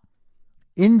doubt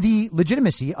in the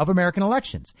legitimacy of American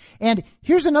elections. And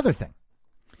here's another thing.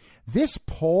 This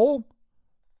poll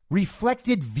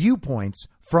reflected viewpoints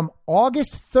from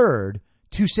August 3rd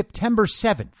to September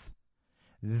 7th.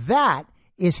 That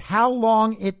is how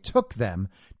long it took them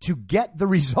to get the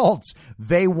results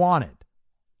they wanted.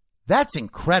 That's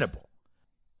incredible.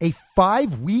 A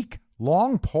 5-week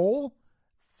long poll?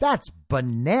 That's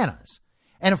bananas.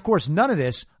 And of course, none of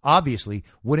this obviously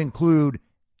would include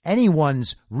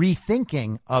anyone's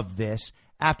rethinking of this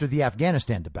after the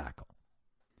Afghanistan debacle.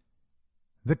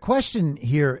 The question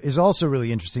here is also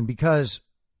really interesting because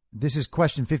this is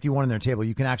question 51 in their table.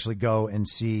 You can actually go and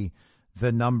see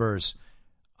the numbers.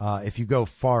 If you go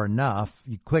far enough,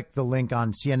 you click the link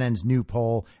on CNN's new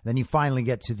poll, then you finally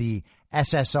get to the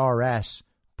SSRS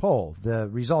poll, the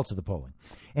results of the polling.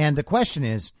 And the question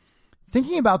is,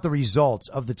 thinking about the results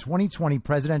of the 2020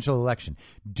 presidential election,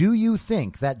 do you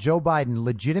think that Joe Biden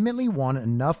legitimately won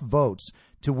enough votes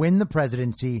to win the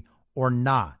presidency or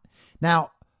not?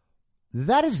 Now,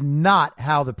 that is not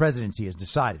how the presidency is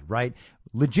decided, right?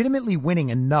 Legitimately winning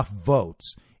enough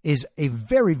votes is a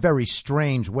very, very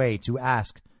strange way to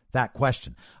ask that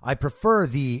question. I prefer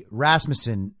the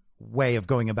Rasmussen way of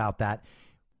going about that,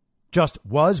 Just,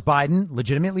 was Biden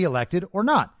legitimately elected or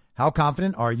not? How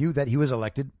confident are you that he was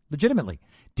elected legitimately?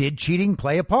 Did cheating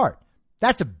play a part?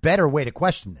 That's a better way to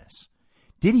question this.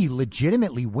 Did he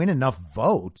legitimately win enough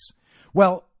votes?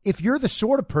 Well, if you're the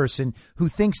sort of person who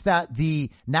thinks that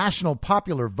the national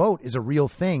popular vote is a real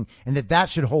thing and that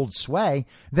should hold sway,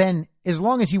 then as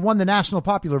long as he won the national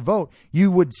popular vote, you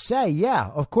would say,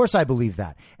 yeah, of course I believe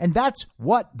that. And that's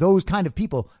what those kind of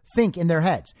people think in their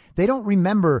heads. They don't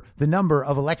remember the number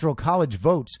of electoral college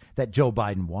votes that Joe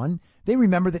Biden won. They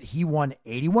remember that he won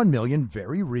 81 million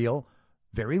very real,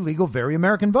 very legal, very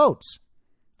American votes.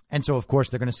 And so, of course,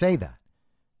 they're going to say that.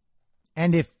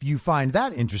 And if you find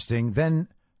that interesting, then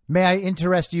may I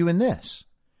interest you in this?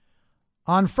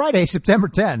 On Friday, September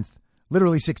 10th,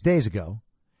 literally 6 days ago,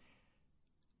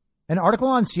 an article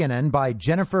on CNN by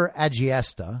Jennifer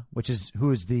Agiesta,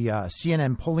 who is the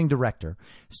CNN polling director.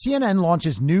 CNN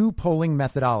launches new polling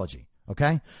methodology.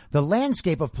 OK, the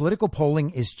landscape of political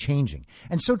polling is changing,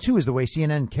 and so, too, is the way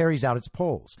CNN carries out its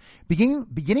polls.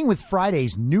 Beginning with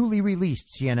Friday's newly released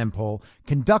CNN poll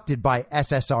conducted by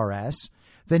SSRS,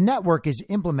 the network is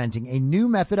implementing a new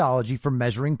methodology for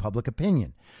measuring public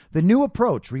opinion. The new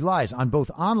approach relies on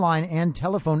both online and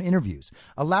telephone interviews,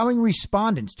 allowing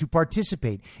respondents to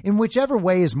participate in whichever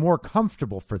way is more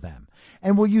comfortable for them,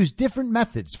 and will use different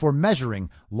methods for measuring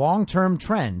long-term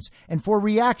trends and for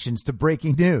reactions to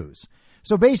breaking news.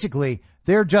 So basically,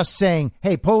 they're just saying,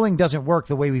 hey, polling doesn't work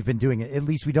the way we've been doing it. At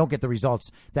least we don't get the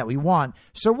results that we want.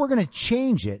 So we're going to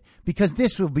change it because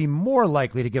this will be more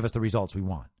likely to give us the results we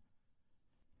want.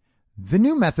 The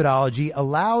new methodology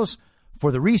allows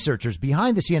for the researchers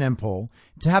behind the CNN poll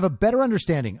to have a better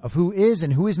understanding of who is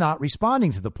and who is not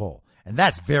responding to the poll. And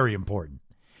that's very important.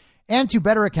 And to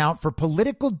better account for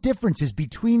political differences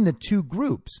between the two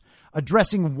groups,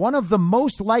 addressing one of the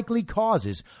most likely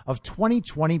causes of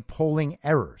 2020 polling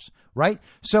errors, right?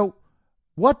 So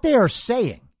what they are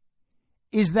saying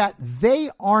is that they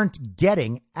aren't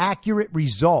getting accurate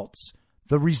results,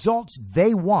 the results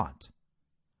they want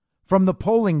from the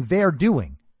polling they're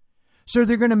doing. So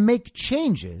they're going to make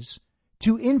changes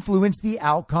to influence the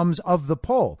outcomes of the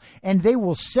poll. And they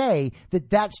will say that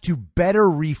that's to better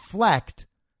reflect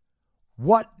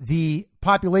what the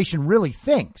population really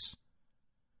thinks.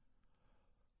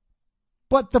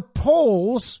 But the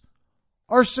polls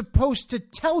are supposed to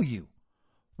tell you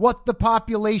what the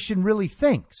population really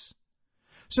thinks.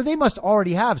 So they must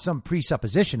already have some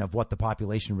presupposition of what the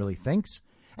population really thinks.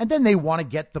 And then they want to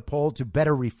get the poll to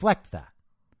better reflect that.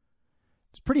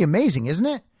 It's pretty amazing, isn't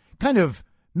it? Kind of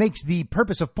makes the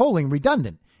purpose of polling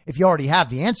redundant if you already have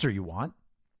the answer you want.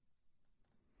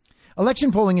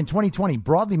 Election polling in 2020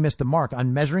 broadly missed the mark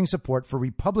on measuring support for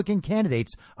Republican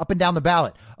candidates up and down the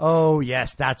ballot. Oh,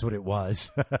 yes, that's what it was.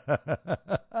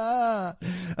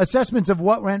 Assessments of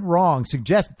what went wrong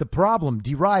suggest that the problem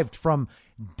derived from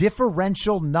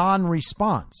differential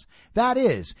non-response. That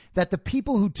is, that the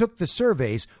people who took the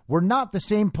surveys were not the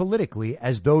same politically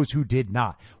as those who did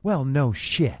not. Well, no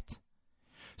shit.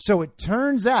 So it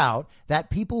turns out that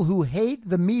people who hate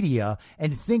the media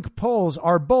and think polls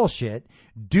are bullshit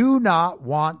do not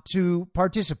want to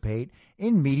participate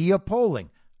in media polling.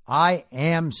 I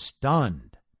am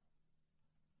stunned.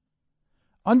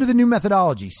 Under the new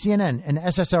methodology, CNN and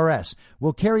SSRS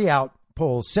will carry out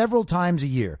polls several times a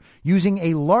year using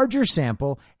a larger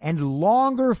sample and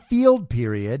longer field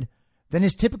period than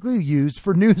is typically used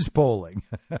for news polling.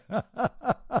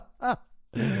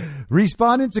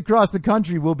 Respondents across the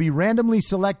country will be randomly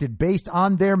selected based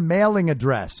on their mailing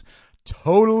address.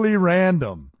 Totally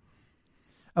random.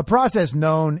 A process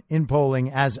known in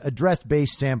polling as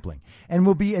address-based sampling and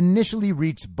will be initially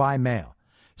reached by mail.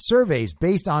 Surveys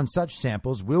based on such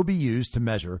samples will be used to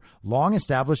measure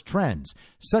long-established trends,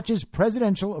 such as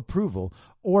presidential approval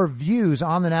or views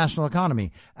on the national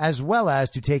economy, as well as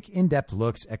to take in-depth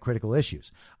looks at critical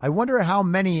issues. I wonder how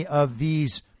many of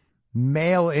these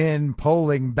mail-in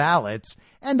polling ballots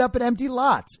end up at empty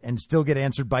lots and still get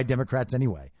answered by Democrats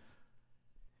anyway.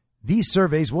 These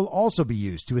surveys will also be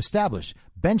used to establish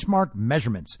benchmark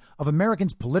measurements of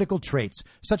Americans' political traits,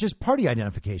 such as party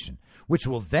identification, which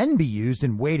will then be used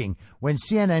in weighting when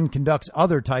CNN conducts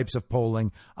other types of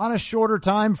polling on a shorter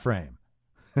time frame.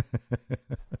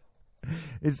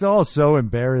 It's all so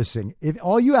embarrassing.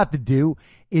 All you have to do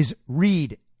is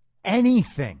read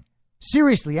anything,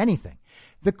 seriously anything.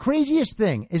 The craziest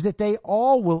thing is that they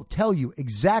all will tell you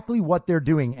exactly what they're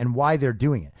doing and why they're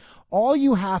doing it. All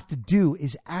you have to do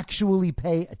is actually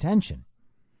pay attention.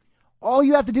 All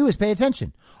you have to do is pay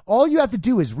attention. All you have to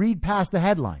do is read past the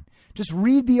headline. Just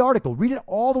read the article. Read it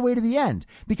all the way to the end.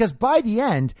 Because by the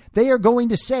end, they are going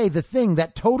to say the thing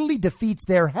that totally defeats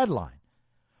their headline.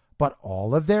 but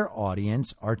all of their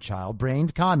audience are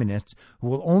child-brained communists who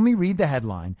will only read the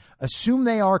headline, assume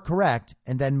they are correct,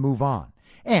 and then move on.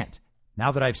 And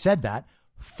now that I've said that,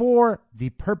 for the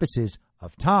purposes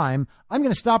of time, I'm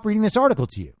going to stop reading this article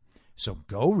to you. So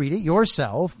go read it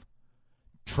yourself.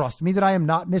 Trust me that I am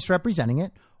not misrepresenting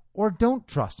it, or don't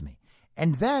trust me.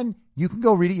 And then you can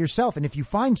go read it yourself. And if you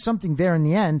find something there in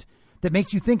the end that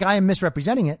makes you think I am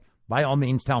misrepresenting it, by all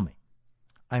means, tell me.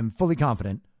 I am fully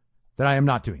confident that I am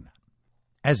not doing that.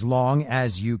 As long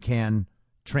as you can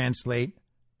translate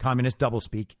communist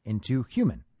doublespeak into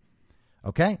human.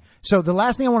 Okay? So the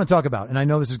last thing I want to talk about, and I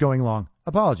know this is going long,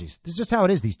 apologies. This is just how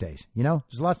it is these days. You know,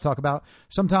 there's a lot to talk about.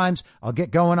 Sometimes I'll get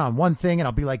going on one thing and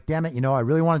I'll be like, damn it, I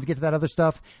really wanted to get to that other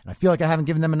stuff. And I feel like I haven't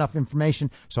given them enough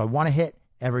information. So I want to hit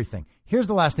everything. Here's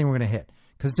the last thing we're going to hit,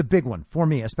 because it's a big one for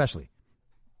me, especially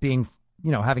being,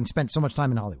 having spent so much time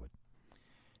in Hollywood.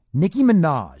 Nicki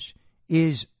Minaj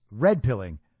is red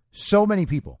pilling so many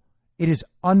people. It is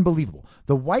unbelievable.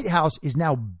 The White House is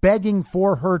now begging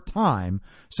for her time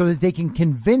so that they can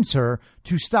convince her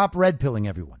to stop red pilling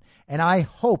everyone. And I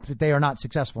hope that they are not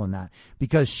successful in that,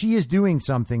 because she is doing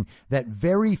something that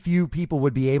very few people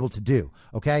would be able to do.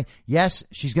 Okay. Yes,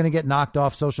 she's going to get knocked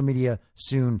off social media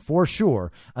soon for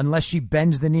sure, unless she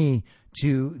bends the knee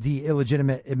to the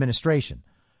illegitimate administration.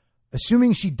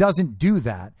 Assuming she doesn't do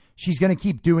that, she's going to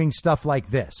keep doing stuff like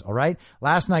this. All right.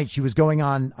 Last night she was going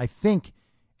on, I think,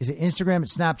 is it Instagram,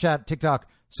 Snapchat, TikTok,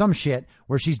 some shit,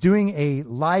 where she's doing a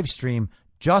live stream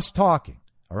just talking.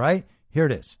 All right. Here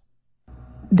it is.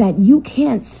 That you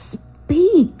can't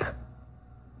speak.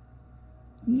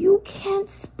 You can't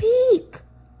speak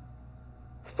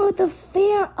for the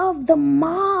fear of the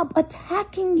mob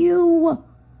attacking you.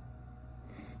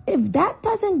 If that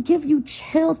doesn't give you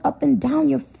chills up and down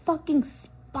your fucking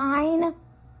spine,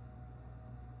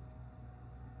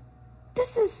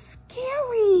 this is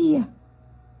scary.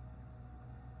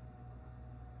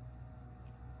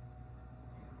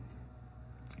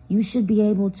 You should be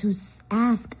able to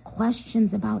ask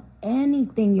questions about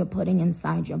anything you're putting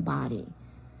inside your body.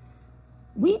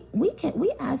 We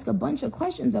ask a bunch of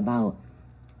questions about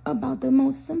the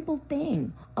most simple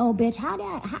thing. Oh, bitch, how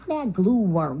that glue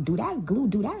work? Do that glue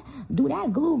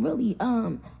really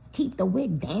keep the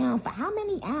wig down for how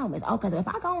many hours? Oh, because if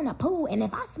I go in the pool and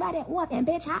if I sweat it off, and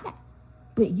bitch, how that?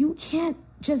 But you can't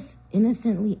just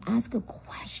innocently ask a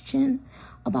question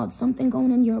about something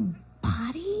going in your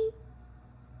body.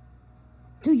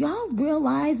 Do y'all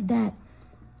realize that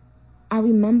I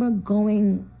remember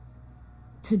going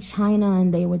to China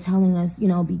and they were telling us,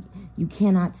 you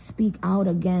cannot speak out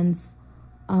against,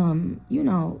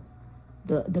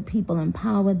 the people in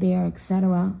power there,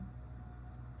 etc.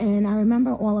 And I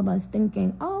remember all of us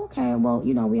thinking, oh, okay, well,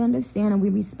 we understand and we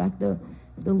respect the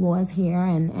laws here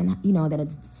and that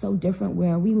it's so different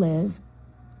where we live.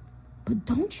 But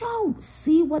don't y'all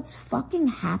see what's fucking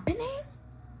happening?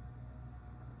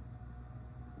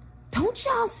 Don't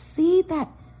y'all see that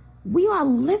we are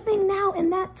living now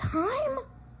in that time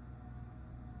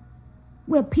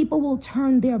where people will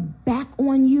turn their back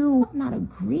on you, not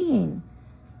agreeing,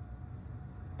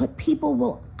 but people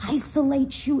will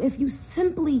isolate you if you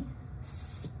simply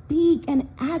speak and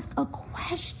ask a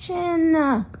question.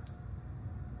 Y'all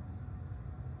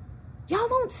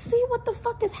don't see what the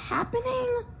fuck is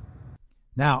happening?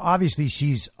 Now, obviously,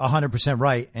 she's 100%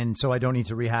 right, and so I don't need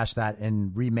to rehash that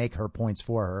and remake her points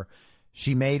for her.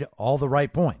 She made all the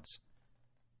right points.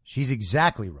 She's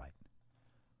exactly right.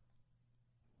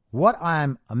 What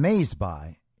I'm amazed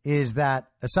by is that,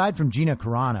 aside from Gina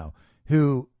Carano,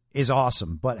 who is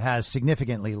awesome but has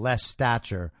significantly less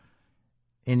stature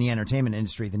in the entertainment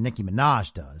industry than Nicki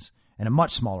Minaj does, and a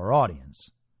much smaller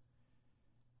audience,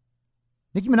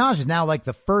 Nicki Minaj is now like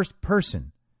the first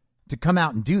person to come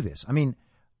out and do this. I mean,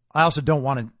 I also don't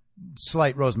want to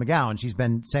slight Rose McGowan. She's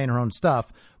been saying her own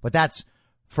stuff, but that's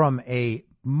from a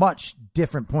much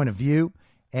different point of view,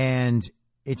 and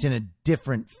it's in a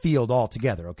different field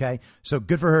altogether, okay? So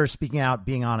good for her speaking out,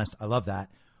 being honest. I love that.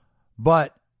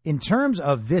 But in terms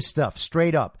of this stuff,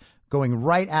 straight up, going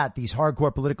right at these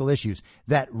hardcore political issues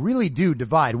that really do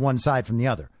divide one side from the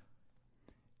other,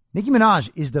 Nicki Minaj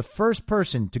is the first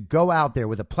person to go out there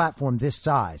with a platform this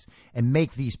size and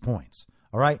make these points.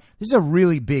 All right. This is a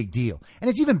really big deal. And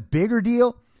it's even bigger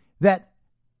deal that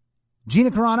Gina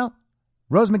Carano,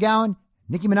 Rose McGowan,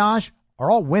 Nicki Minaj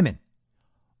are all women.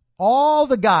 All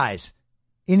the guys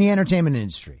in the entertainment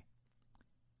industry.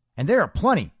 And there are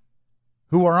plenty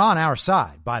who are on our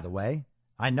side, by the way.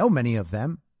 I know many of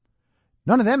them.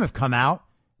 None of them have come out,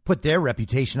 put their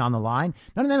reputation on the line.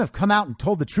 None of them have come out and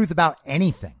told the truth about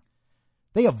anything.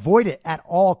 They avoid it at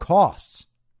all costs.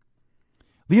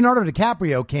 Leonardo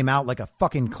DiCaprio came out like a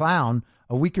fucking clown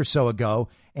a week or so ago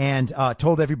and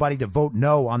told everybody to vote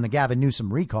no on the Gavin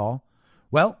Newsom recall.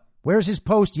 Well, where's his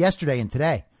post yesterday and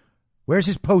today? Where's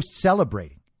his post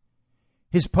celebrating?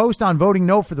 His post on voting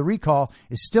no for the recall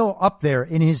is still up there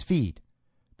in his feed.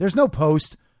 There's no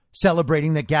post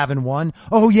celebrating that Gavin won.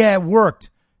 Oh, yeah, it worked.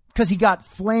 Because he got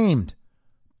flamed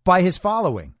by his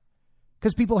following.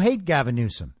 Because people hate Gavin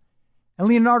Newsom. And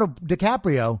Leonardo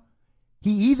DiCaprio,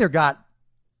 he either got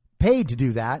paid to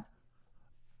do that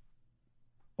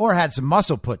or had some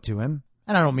muscle put to him.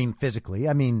 And I don't mean physically.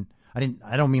 I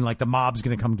don't mean like the mob's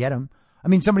going to come get him. I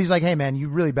mean, somebody's like, hey, man, you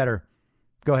really better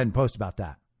go ahead and post about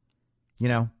that. You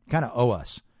know, kind of owe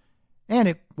us. And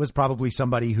it was probably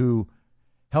somebody who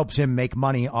helps him make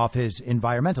money off his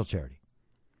environmental charity.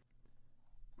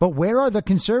 But where are the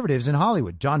conservatives in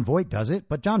Hollywood? Jon Voight does it,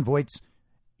 but Jon Voight's,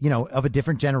 you know, of a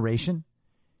different generation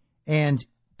and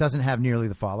doesn't have nearly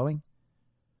the following.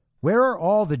 Where are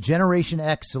all the Generation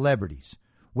X celebrities?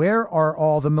 Where are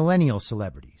all the millennial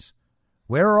celebrities?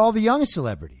 Where are all the young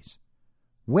celebrities?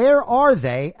 Where are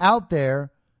they out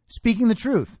there speaking the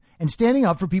truth and standing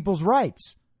up for people's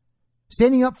rights?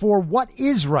 Standing up for what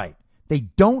is right. They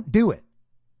don't do it.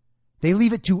 They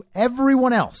leave it to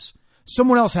everyone else.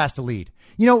 Someone else has to lead.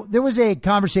 You know, there was a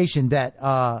conversation that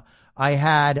I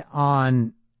had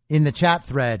in the chat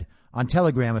thread on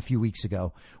Telegram a few weeks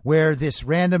ago where this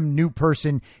random new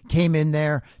person came in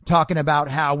there talking about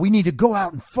how we need to go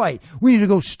out and fight. We need to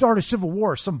go start a civil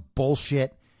war, some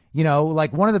bullshit. You know,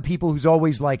 like one of the people who's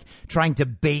always like trying to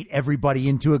bait everybody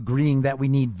into agreeing that we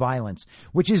need violence,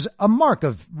 which is a mark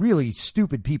of really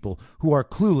stupid people who are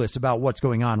clueless about what's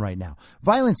going on right now.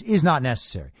 Violence is not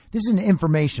necessary. This is an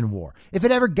information war. If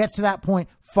it ever gets to that point,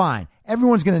 fine.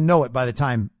 Everyone's going to know it by the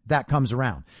time that comes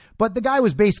around. But the guy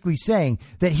was basically saying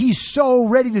that he's so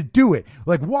ready to do it.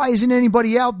 Like, why isn't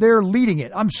anybody out there leading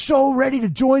it? I'm so ready to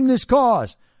join this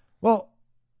cause. Well,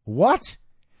 what?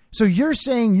 So you're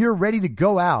saying you're ready to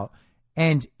go out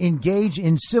and engage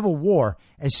in civil war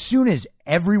as soon as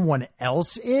everyone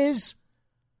else is?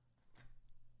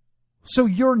 So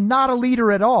you're not a leader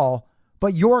at all,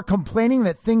 but you're complaining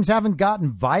that things haven't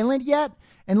gotten violent yet?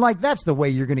 And like, that's the way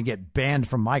you're going to get banned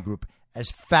from my group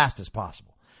as fast as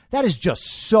possible. That is just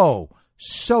so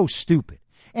stupid.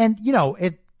 And, you know,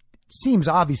 it seems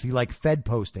obviously like Fed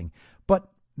posting, but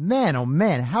man, oh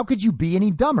man, how could you be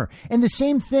any dumber? And the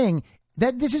same thing,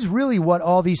 that this is really what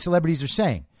all these celebrities are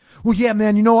saying. Well, yeah,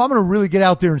 man, you know, I'm going to really get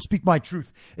out there and speak my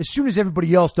truth as soon as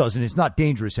everybody else does, and it's not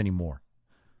dangerous anymore.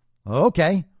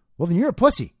 Okay, well, then you're a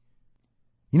pussy.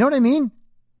 You know what I mean?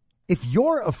 If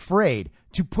you're afraid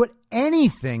to put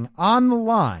anything on the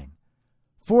line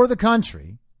for the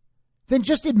country, then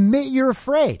just admit you're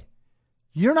afraid.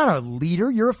 You're not a leader,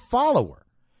 you're a follower.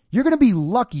 You're going to be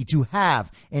lucky to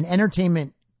have an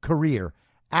entertainment career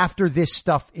after this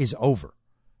stuff is over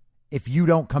if you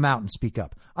don't come out and speak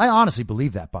up. I honestly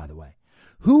believe that, by the way.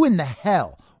 Who in the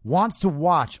hell wants to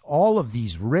watch all of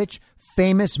these rich,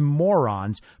 famous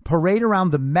morons parade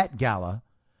around the Met Gala,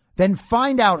 then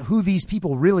find out who these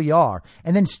people really are,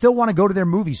 and then still want to go to their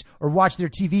movies or watch their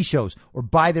TV shows or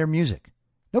buy their music?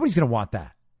 Nobody's going to want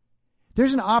that.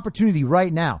 There's an opportunity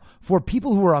right now for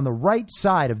people who are on the right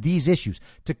side of these issues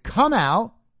to come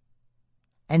out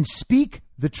and speak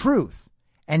the truth.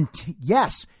 And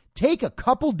yes, take a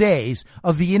couple days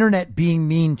of the internet being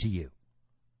mean to you.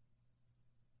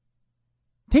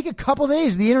 Take a couple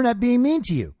days of the internet being mean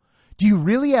to you. Do you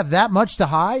really have that much to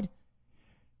hide?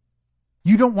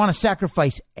 You don't want to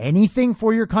sacrifice anything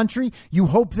for your country? You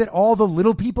hope that all the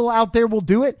little people out there will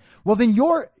do it? Well, then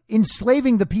you're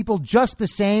enslaving the people just the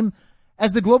same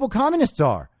as the global communists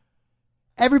are.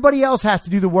 Everybody else has to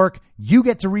do the work. You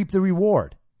get to reap the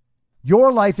reward.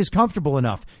 Your life is comfortable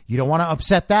enough. You don't want to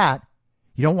upset that.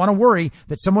 You don't want to worry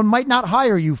that someone might not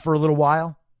hire you for a little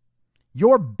while.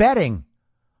 You're betting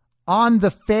on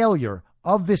the failure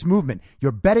of this movement.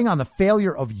 You're betting on the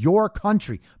failure of your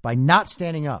country by not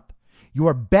standing up. You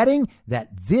are betting that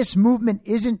this movement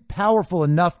isn't powerful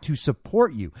enough to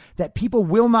support you, that people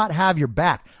will not have your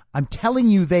back. I'm telling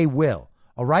you they will.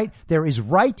 All right? There is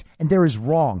right and there is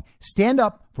wrong. Stand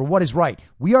up for what is right.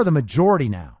 We are the majority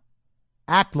now.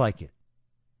 Act like it.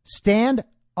 Stand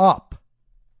up.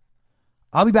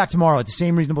 I'll be back tomorrow at the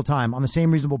same reasonable time on the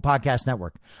same reasonable podcast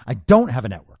network. I don't have a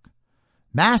network.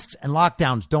 Masks and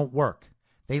lockdowns don't work.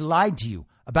 They lied to you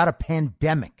about a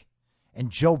pandemic, and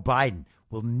Joe Biden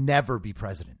will never be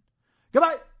president.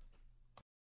 Goodbye.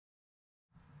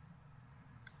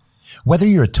 Whether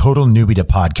you're a total newbie to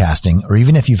podcasting or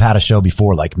even if you've had a show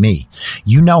before like me,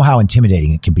 you know how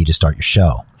intimidating it can be to start your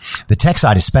show. The tech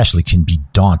side especially can be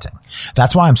daunting.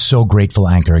 That's why I'm so grateful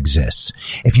Anchor exists.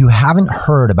 If you haven't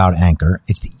heard about Anchor,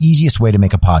 it's the easiest way to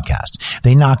make a podcast.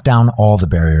 They knock down all the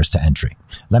barriers to entry.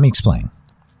 Let me explain.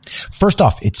 First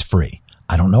off, it's free.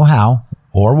 I don't know how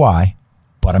or why,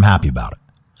 but I'm happy about it.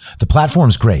 The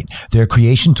platform's great. There are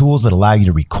creation tools that allow you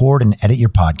to record and edit your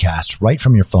podcast right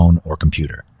from your phone or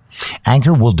computer.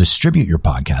 Anchor will distribute your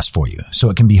podcast for you so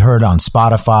it can be heard on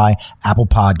Spotify, Apple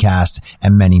Podcasts,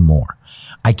 and many more.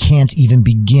 I can't even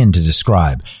begin to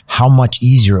describe how much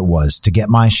easier it was to get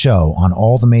my show on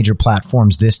all the major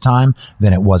platforms this time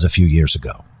than it was a few years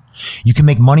ago. You can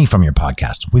make money from your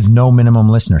podcast with no minimum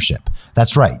listenership.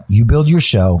 That's right. You build your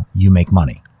show, you make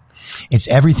money. It's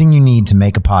everything you need to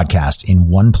make a podcast in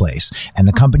one place, and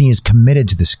the company is committed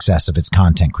to the success of its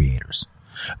content creators.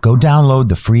 Go download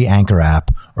the free Anchor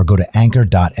app or go to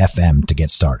anchor.fm to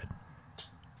get started.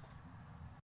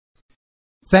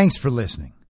 Thanks for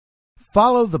listening.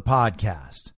 Follow the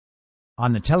podcast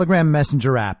on the Telegram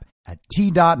Messenger app at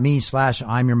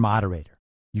t.me/I'm your moderator.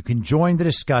 You can join the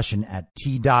discussion at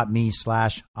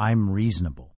t.me/I'm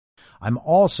reasonable. I'm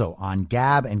also on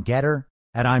Gab and Getter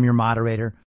at I'm your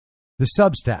moderator. The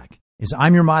Substack is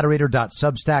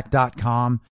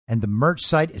imyourmoderator.substack.com, and the merch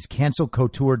site is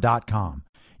cancelcouture.com.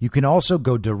 You can also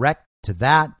go direct to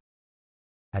that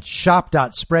at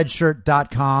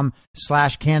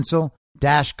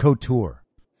shop.spreadshirt.com/cancel-couture.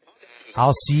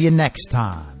 I'll see you next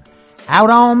time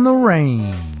out on the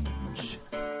range.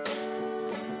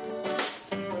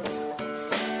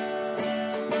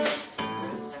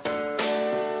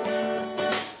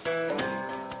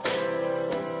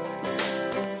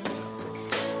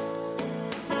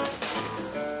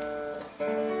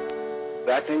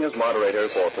 Acting as moderator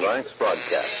for tonight's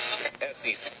broadcast.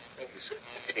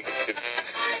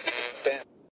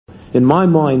 In my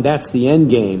mind, that's the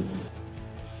end game.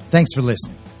 Thanks for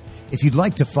listening. If you'd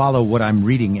like to follow what I'm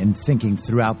reading and thinking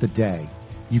throughout the day,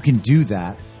 you can do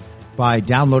that by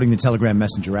downloading the Telegram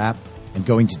Messenger app and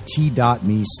going to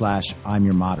t.me/I'm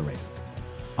your moderator.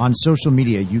 On social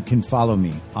media, you can follow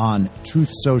me on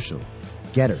Truth Social,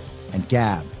 Getter, and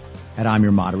Gab at I'm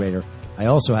your moderator. I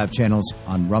also have channels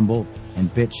on Rumble and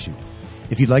BitChute.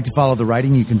 If you'd like to follow the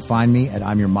writing, you can find me at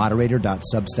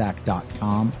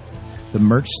imyourmoderator.substack.com. The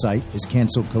merch site is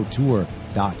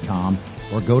cancelcouture.com,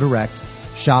 or go direct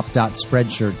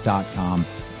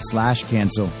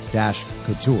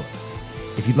shop.spreadshirt.com/cancel-couture.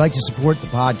 If you'd like to support the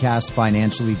podcast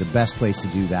financially, the best place to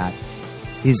do that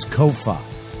is Ko-Fi.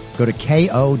 Go to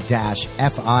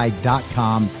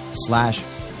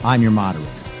ko-fi.com/I'm your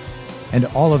moderator. And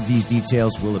all of these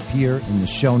details will appear in the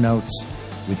show notes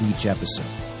with each episode.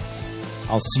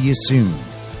 I'll see you soon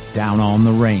down on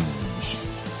the range.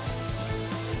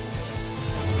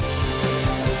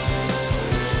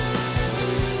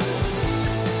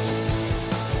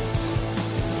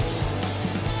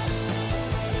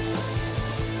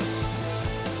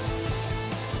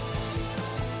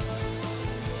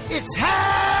 It's